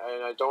 and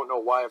I don't know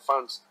why.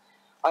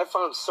 I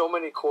found so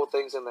many cool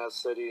things in that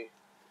city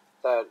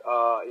that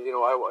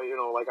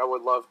I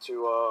would love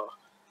to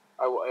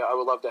I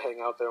would love to hang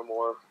out there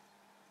more.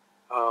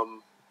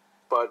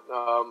 But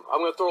I'm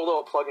going to throw a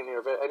little plug in here.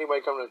 If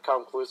anybody coming to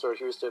Comicpalooza or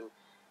Houston,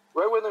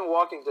 right within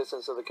walking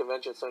distance of the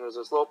convention center is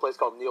this little place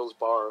called Neil's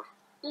Bar.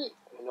 Mm.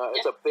 And,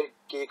 it's a big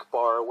geek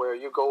bar where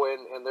you go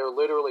in and there are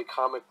literally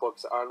comic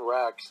books on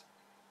racks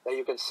that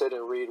you can sit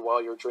and read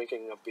while you're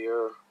drinking a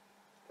beer.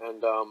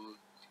 And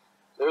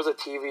there's a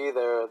TV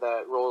there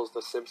that rolls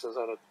The Simpsons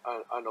on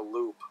a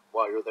loop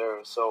while you're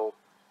there. So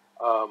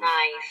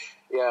nice.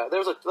 Yeah,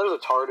 there's a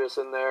TARDIS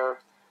in there.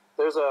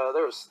 There's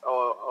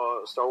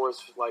Star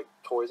Wars like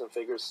toys and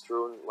figures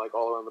strewn like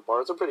all around the bar.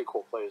 It's a pretty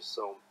cool place.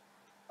 So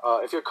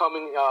if you're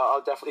coming,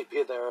 I'll definitely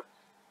be there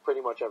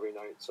pretty much every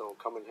night. So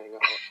come and hang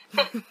out.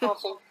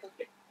 Awesome.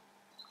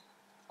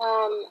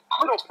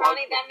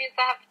 Ronnie, that means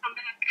I have to come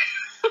back.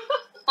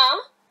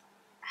 Huh?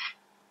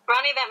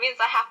 Ronnie, that means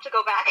I have to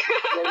go back.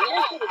 Yeah,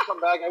 you should come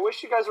back. I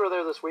wish you guys were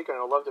there this weekend.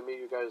 I'd love to meet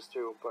you guys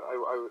too. But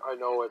I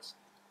know it's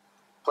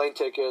plane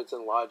tickets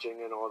and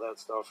lodging and all that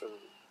stuff. And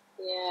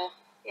yeah.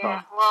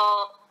 Yeah,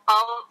 well,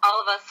 all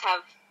of us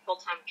have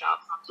full-time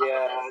jobs on top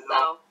of this,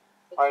 so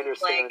I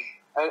understand.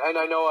 And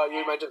I know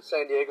you mentioned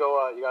San Diego.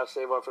 You gotta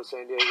save up for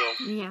San Diego.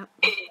 Yeah.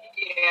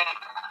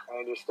 Yeah. I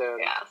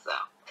understand. Yeah, so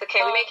it's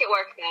okay. We make it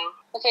work now.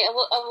 Okay, a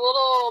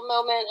little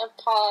moment of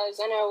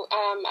pause. I know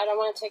I don't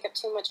want to take up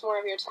too much more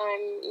of your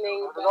time,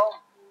 Ming, but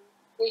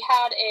we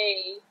have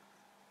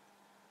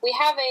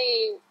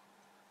a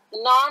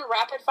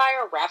non-rapid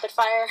fire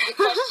questionnaire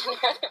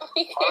that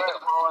we gave. All right,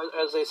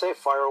 well, as they say,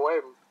 fire away.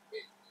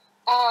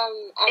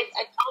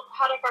 It's all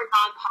part of our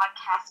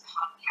non-podcast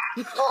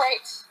podcast.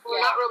 Right. We're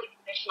not really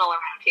traditional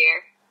around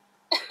here.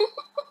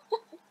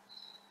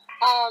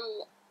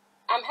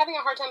 I'm having a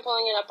hard time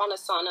pulling it up on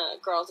Asana,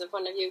 girls. If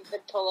one of you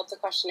could pull up the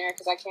questionnaire,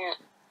 because I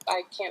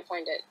can't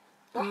find it.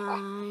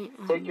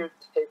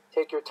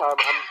 Take your time.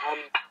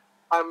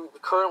 I'm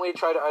currently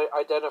trying to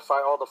identify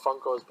all the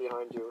Funkos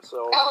behind you.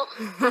 So. Oh.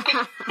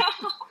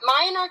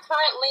 Mine are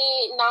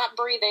currently not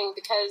breathing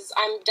because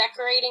I'm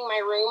decorating my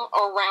room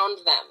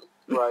around them.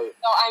 Right.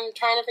 So I'm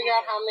trying to figure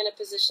out how I'm going to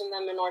position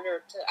them in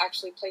order to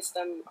actually place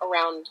them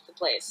around the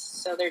place.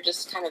 So they're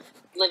just kind of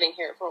living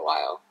here for a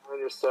while. I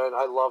understand.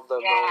 I love them.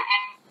 Yeah,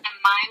 and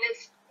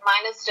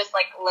mine is just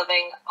like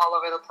living all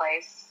over the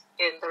place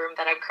in the room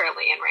that I'm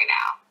currently in right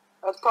now.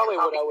 That's probably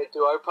what I would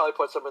do. I would probably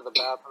put some in the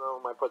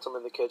bathroom. I put some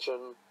in the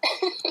kitchen.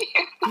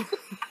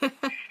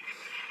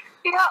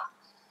 Yeah.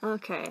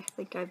 Okay, I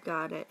think I've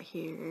got it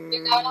here.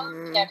 You got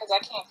them? Yeah, because I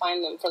can't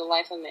find them for the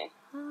life of me.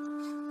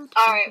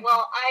 Alright,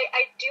 well,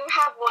 I do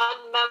have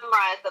one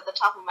memorized at the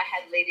top of my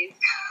head, ladies.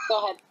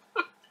 Go ahead.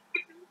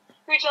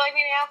 Would you like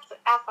me to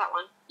ask that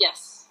one?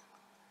 Yes.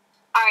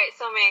 Alright,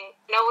 so Ming,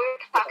 we were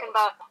talking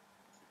about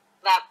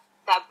that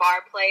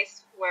bar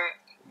place where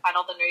you find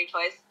all the nerdy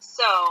toys.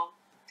 So,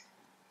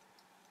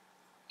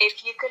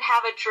 if you could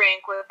have a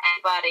drink with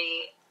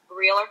anybody,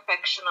 real or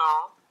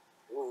fictional,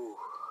 ooh,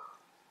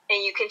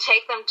 and you can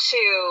take them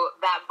to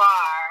that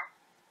bar,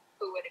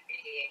 who would it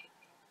be?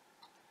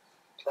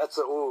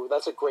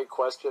 That's a great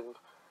question.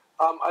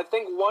 I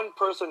think one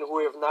person who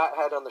we have not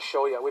had on the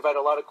show yet. We've had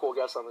a lot of cool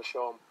guests on the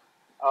show.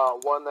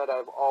 One that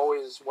I've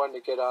always wanted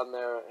to get on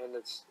there, and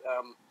it's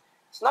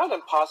not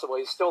impossible.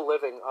 He's still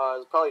living.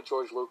 It's probably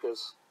George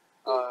Lucas.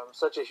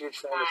 Such a huge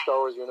fan of Star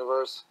Wars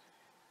universe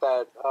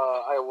that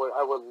I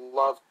would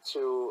love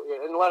to.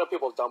 And a lot of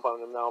people dump on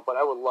him now, but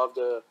I would love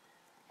to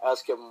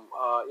ask him.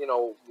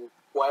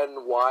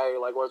 When, why,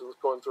 like what's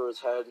going through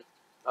his head,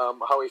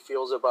 how he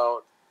feels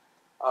about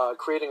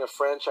creating a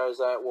franchise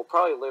that will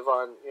probably live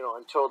on,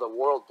 until the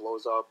world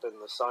blows up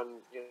and the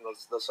sun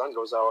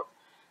goes out.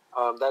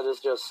 That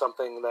is just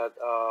something that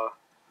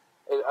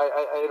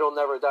it'll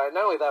never die.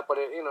 Not only that, but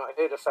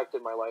it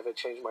affected my life. It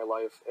changed my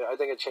life. I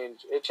think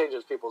it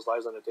changes people's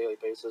lives on a daily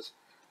basis.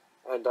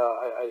 And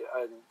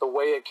I the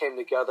way it came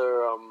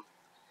together,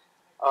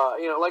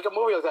 like a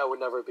movie like that would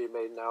never be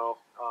made now.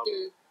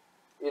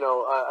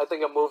 I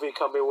think a movie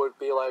company would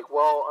be like,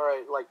 well, all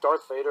right, like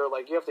Darth Vader,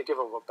 like you have to give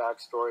him a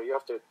backstory. You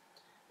have to,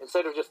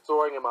 instead of just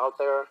throwing him out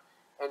there,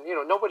 and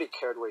nobody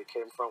cared where he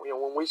came from.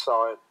 When we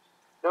saw it,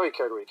 nobody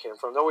cared where he came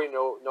from. Nobody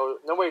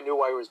knew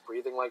why he was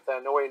breathing like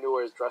that. Nobody knew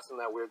why he was dressed in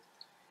that weird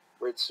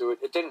suit.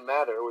 It didn't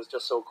matter. It was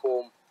just so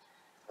cool.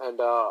 And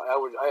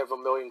I have a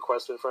million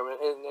questions for him.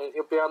 And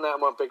beyond that,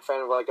 I'm a big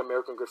fan of like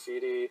American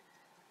Graffiti,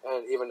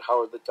 and even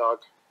Howard the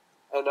Duck.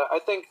 And I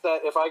think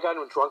that if I got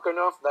him drunk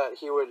enough, that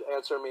he would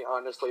answer me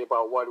honestly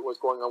about what was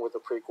going on with the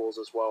prequels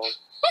as well.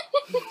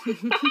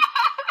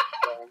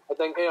 I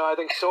think I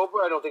think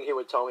sober. I don't think he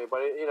would tell me,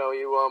 but at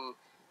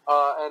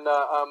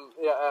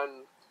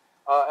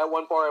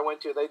one bar I went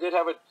to, they did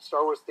have a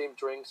Star Wars themed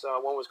drinks.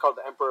 One was called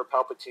the Emperor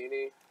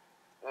Palpatine,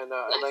 and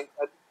nice.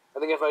 I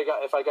think if I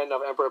got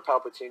enough Emperor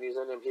Palpatines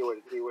in him, he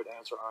would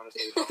answer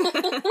honestly.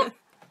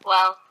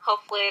 Well,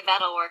 hopefully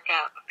that'll work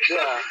out.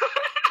 Yeah,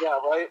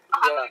 right.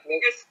 Yeah.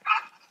 Fingers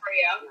crossed for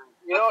you.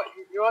 You know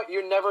what?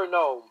 You never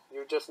know.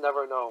 You just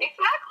never know.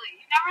 Exactly.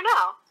 You never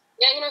know.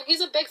 Yeah,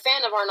 he's a big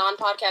fan of our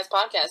non-podcast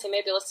podcast. He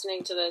may be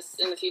listening to this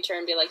in the future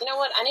and be like, you know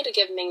what? I need to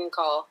give Ming a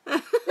call.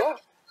 Yeah. Yeah.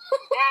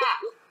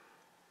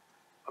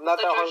 I'm not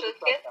so that George hard the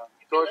kid,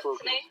 George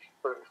listening?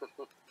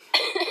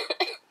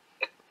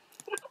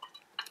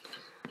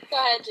 Go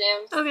ahead,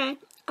 James. Okay.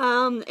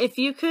 If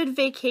you could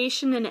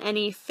vacation in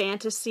any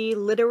fantasy,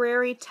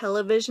 literary,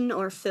 television,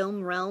 or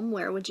film realm,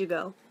 where would you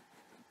go?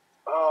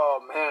 Oh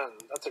man,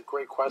 that's a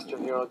great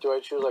question. Do I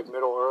choose like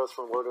Middle Earth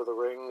from Lord of the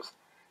Rings?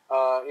 Do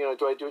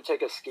I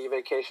take a ski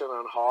vacation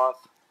on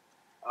Hoth?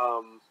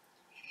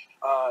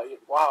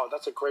 Wow,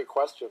 that's a great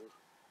question.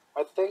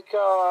 I think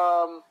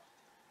I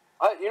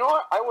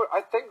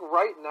think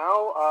right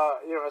now,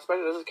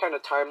 especially this is kind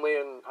of timely,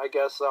 and I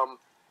guess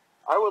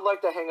I would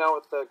like to hang out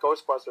with the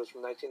Ghostbusters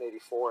from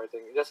 1984. I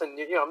think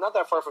I'm not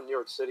that far from New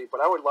York City, but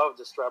I would love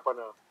to strap on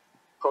a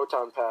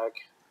proton pack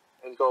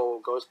and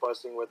go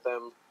ghostbusting with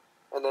them,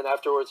 and then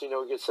afterwards, we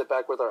could sit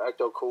back with our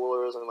ecto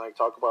coolers and like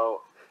talk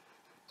about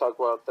the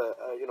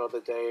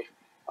the day.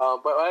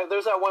 But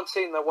there's that one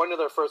scene, that one of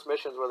their first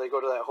missions where they go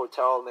to that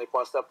hotel and they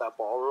bust up that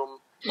ballroom.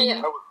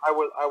 Yeah. I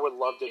would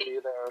love to be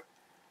there.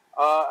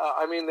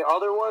 I mean, the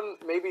other one,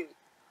 maybe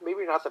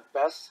not the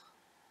best.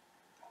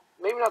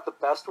 Maybe not the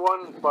best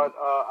one, but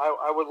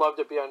I would love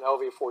to be on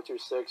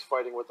LV-426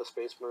 fighting with the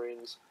Space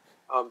Marines.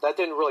 That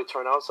didn't really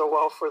turn out so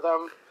well for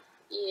them.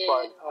 Yeah.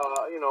 But,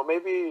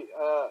 maybe,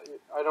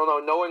 I don't know,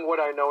 knowing what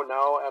I know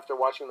now after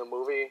watching the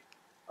movie,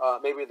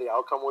 maybe the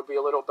outcome would be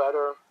a little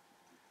better.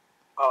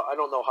 I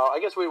don't know how. I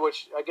guess we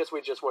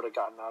just would have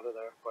gotten out of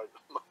there.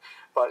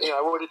 But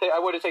I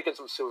would have taken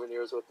some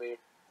souvenirs with me.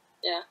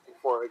 Yeah.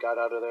 Before I got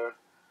out of there.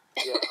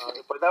 Yeah.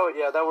 But that would.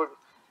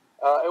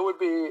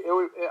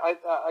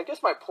 I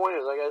guess my point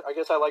is, I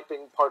guess I like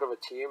being part of a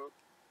team.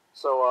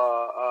 So,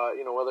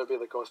 whether it be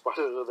the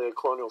Ghostbusters or the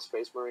Colonial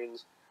Space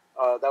Marines,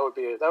 that would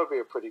be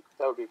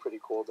pretty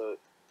cool to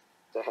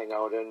hang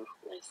out in.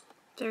 Nice.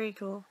 Very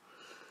cool.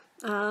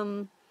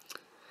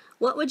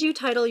 What would you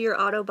title your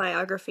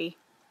autobiography?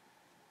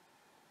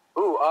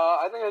 Ooh,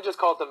 I think I just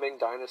call it the Ming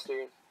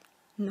Dynasty.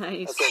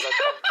 Nice.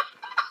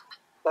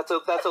 That's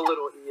a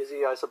little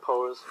easy, I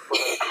suppose. But,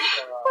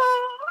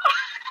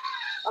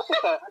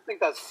 I think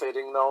that's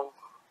fitting, though.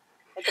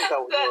 I think that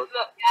would work.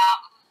 Yeah.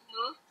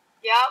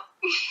 Yep.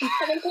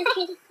 I can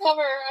picture the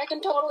cover. I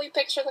can totally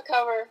picture the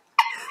cover.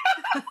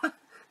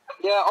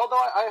 Yeah, although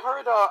I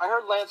heard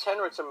Lance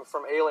Henriksen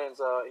from Aliens.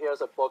 He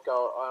has a book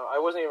out. I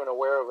wasn't even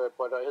aware of it,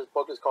 but his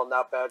book is called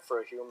Not Bad for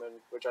a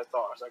Human, which I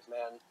thought, I was like,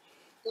 man,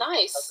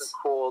 nice. That's a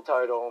cool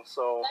title.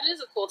 So that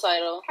is a cool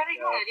title. Pretty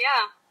good,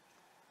 yeah.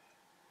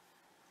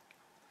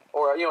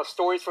 Or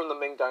Stories from the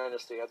Ming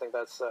Dynasty. I think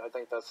that's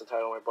the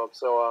title of my book.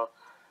 So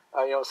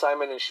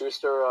Simon and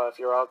Schuster, if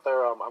you're out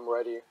there, I'm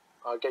ready.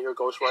 Get your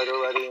ghostwriter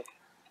ready.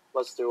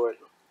 Let's do it.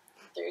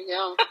 There you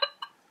go.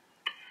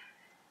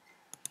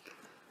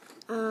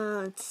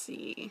 Let's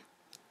see.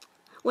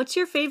 What's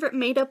your favorite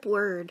made-up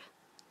word?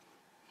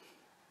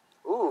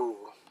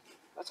 Ooh,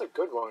 that's a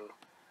good one.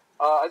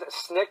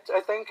 Snicked,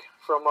 I think,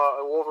 from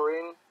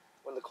Wolverine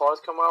when the claws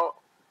come out.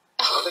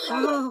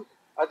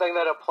 I think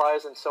that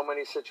applies in so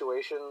many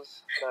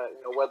situations. That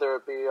whether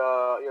it be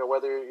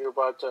whether you're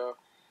about to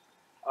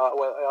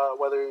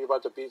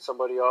beat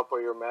somebody up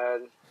or you're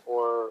mad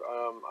or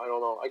I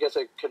don't know. I guess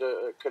it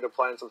could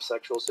apply in some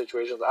sexual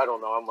situations. I don't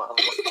know.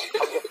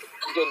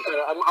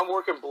 I'm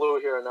working blue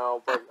here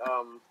now, but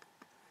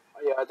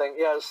I think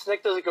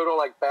Snicked is a good one.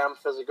 Like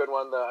Bamf is a good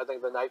one. I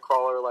think the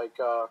Nightcrawler, like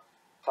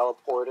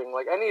teleporting,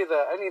 like any of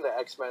the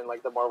X-Men,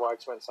 like the Marvel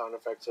X-Men sound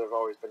effects have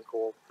always been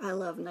cool. I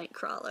love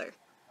Nightcrawler.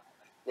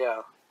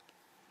 Yeah.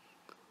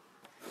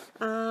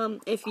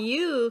 If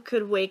you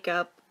could wake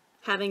up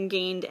having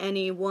gained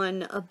any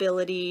one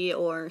ability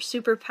or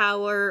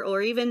superpower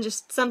or even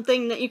just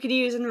something that you could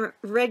use in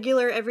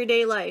regular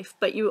everyday life,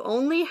 but you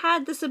only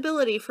had this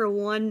ability for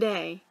one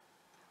day,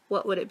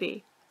 what would it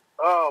be?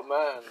 Oh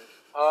man,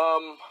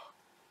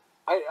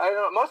 I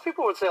don't know. Most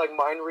people would say like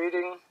mind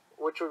reading,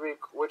 which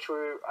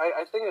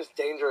I think is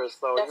dangerous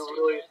though. That's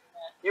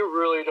you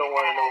really don't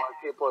want to know what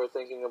people are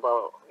thinking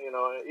about.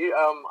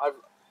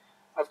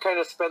 I've kind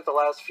of spent the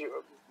last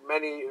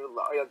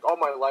all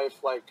my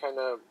life like kind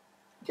of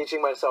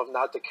teaching myself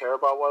not to care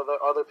about what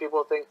other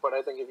people think. But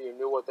I think if you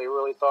knew what they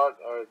really thought,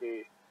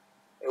 it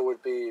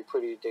would be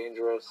pretty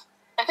dangerous.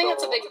 I think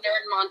that's a big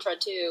nerd mantra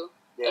too.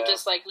 Yeah. Of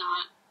just like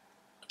not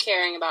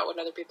caring about what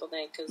other people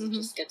think because it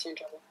just gets you in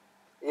trouble.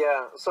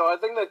 Yeah, so I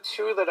think the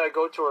two that I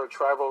go to are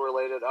travel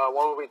related.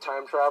 One would be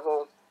time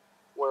travel,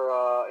 where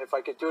if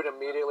I could do it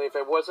immediately, if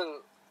it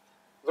wasn't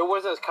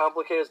as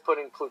complicated as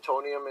putting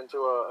plutonium into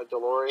a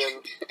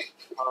DeLorean,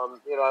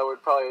 I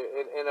would probably,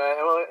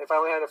 if I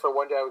only had it for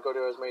one day, I would go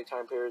to as many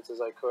time periods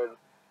as I could.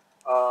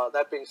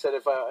 That being said,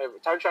 if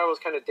time travel is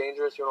kind of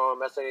dangerous, you don't want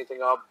to mess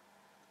anything up,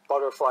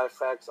 butterfly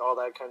effects, all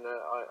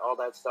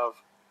that stuff.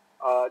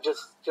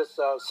 Just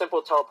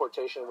simple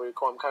teleportation would be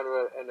cool. I'm kind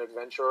of an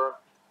adventurer,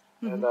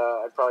 and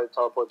I'd probably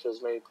teleport to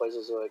as many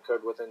places as I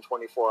could within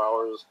 24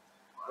 hours.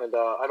 And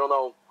I don't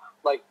know,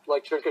 like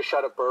drink a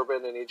shot of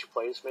bourbon in each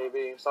place,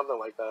 maybe something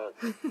like that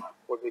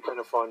would be kind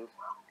of fun.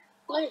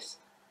 Nice.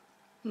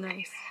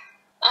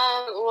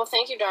 Well,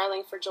 thank you,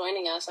 darling, for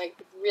joining us. I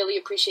really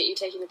appreciate you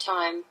taking the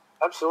time.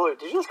 Absolutely.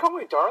 Did you just call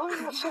me darling?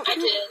 That's so cute.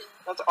 I did.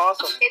 That's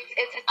awesome.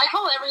 I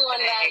call everyone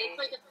that.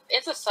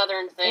 It's a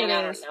Southern thing.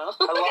 I don't know.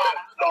 I love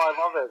it. No, I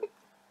love it.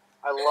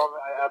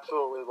 I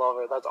absolutely love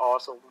it. That's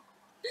awesome.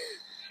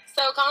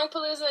 So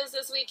Comicpalooza is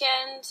this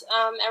weekend.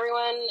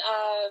 Everyone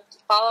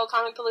follow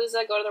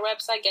Comicpalooza. Go to their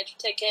website, get your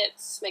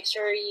tickets. Make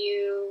sure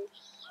you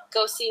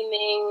go see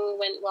Ming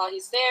while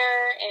he's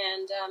there,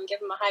 and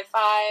give him a high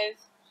five,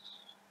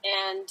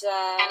 and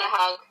a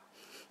hug.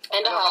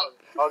 And a hug.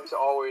 Hugs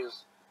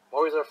always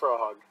there for a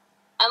hug.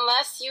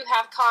 Unless you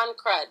have con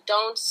crud,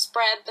 don't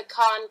spread the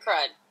con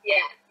crud.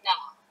 Yeah, no.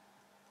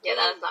 Yeah,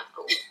 that's not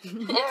cool.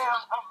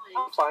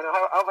 I'm fine.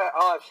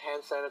 I'll have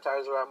hand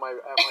sanitizer at my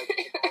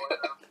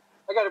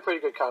I got a pretty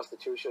good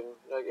constitution.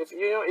 Like even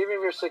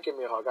if you're sick, give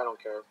me a hug. I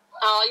don't care.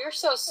 Oh, you're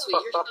so sweet.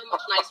 You're so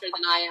much nicer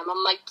than I am.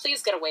 I'm like,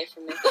 please get away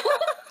from me.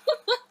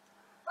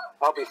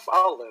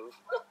 I'll live.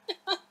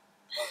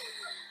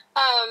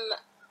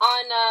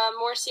 On a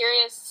more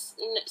serious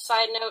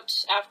side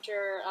note,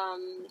 after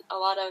a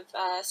lot of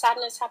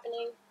sadness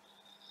happening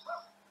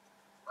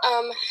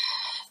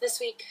this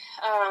week,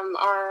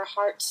 our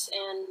hearts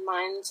and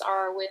minds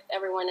are with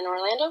everyone in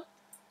Orlando.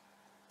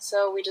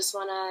 So we just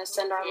want to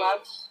send our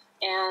love,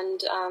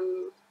 and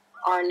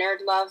our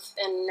nerd love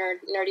and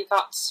nerdy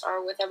thoughts are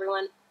with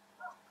everyone.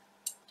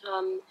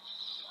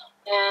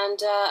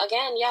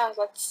 Again,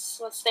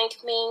 let's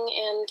thank Ming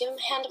and give him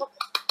a hand of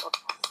applause.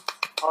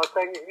 Oh,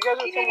 thank you! You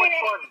guys are so much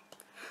fun.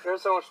 You're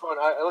so much fun.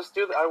 Let's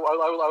do that. I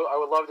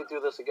would love to do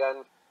this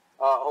again.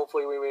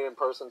 Hopefully, we meet in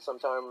person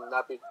sometime.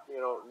 Not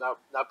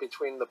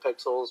between the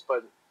pixels,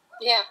 but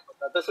yeah,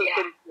 this is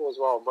pretty cool as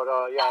well. But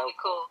that'd be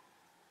cool.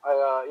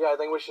 I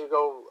think we should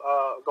go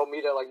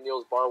meet at like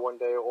Neil's bar one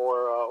day,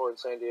 or in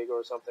San Diego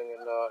or something,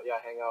 and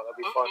hang out. That'd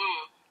be fun.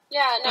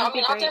 Yeah, no, I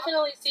mean, I'll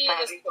definitely see you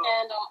this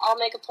weekend. I'll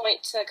make a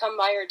point to come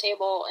by your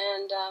table,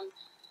 and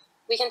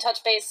we can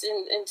touch base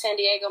in San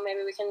Diego.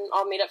 Maybe we can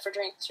all meet up for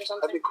drinks or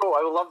something. That'd be cool.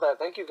 I would love that.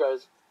 Thank you,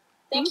 guys.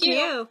 Thank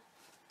you.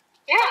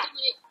 Yeah.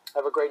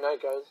 Have a great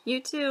night, guys. You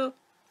too.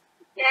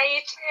 Yeah,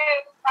 you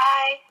too.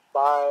 Bye.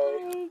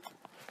 Bye.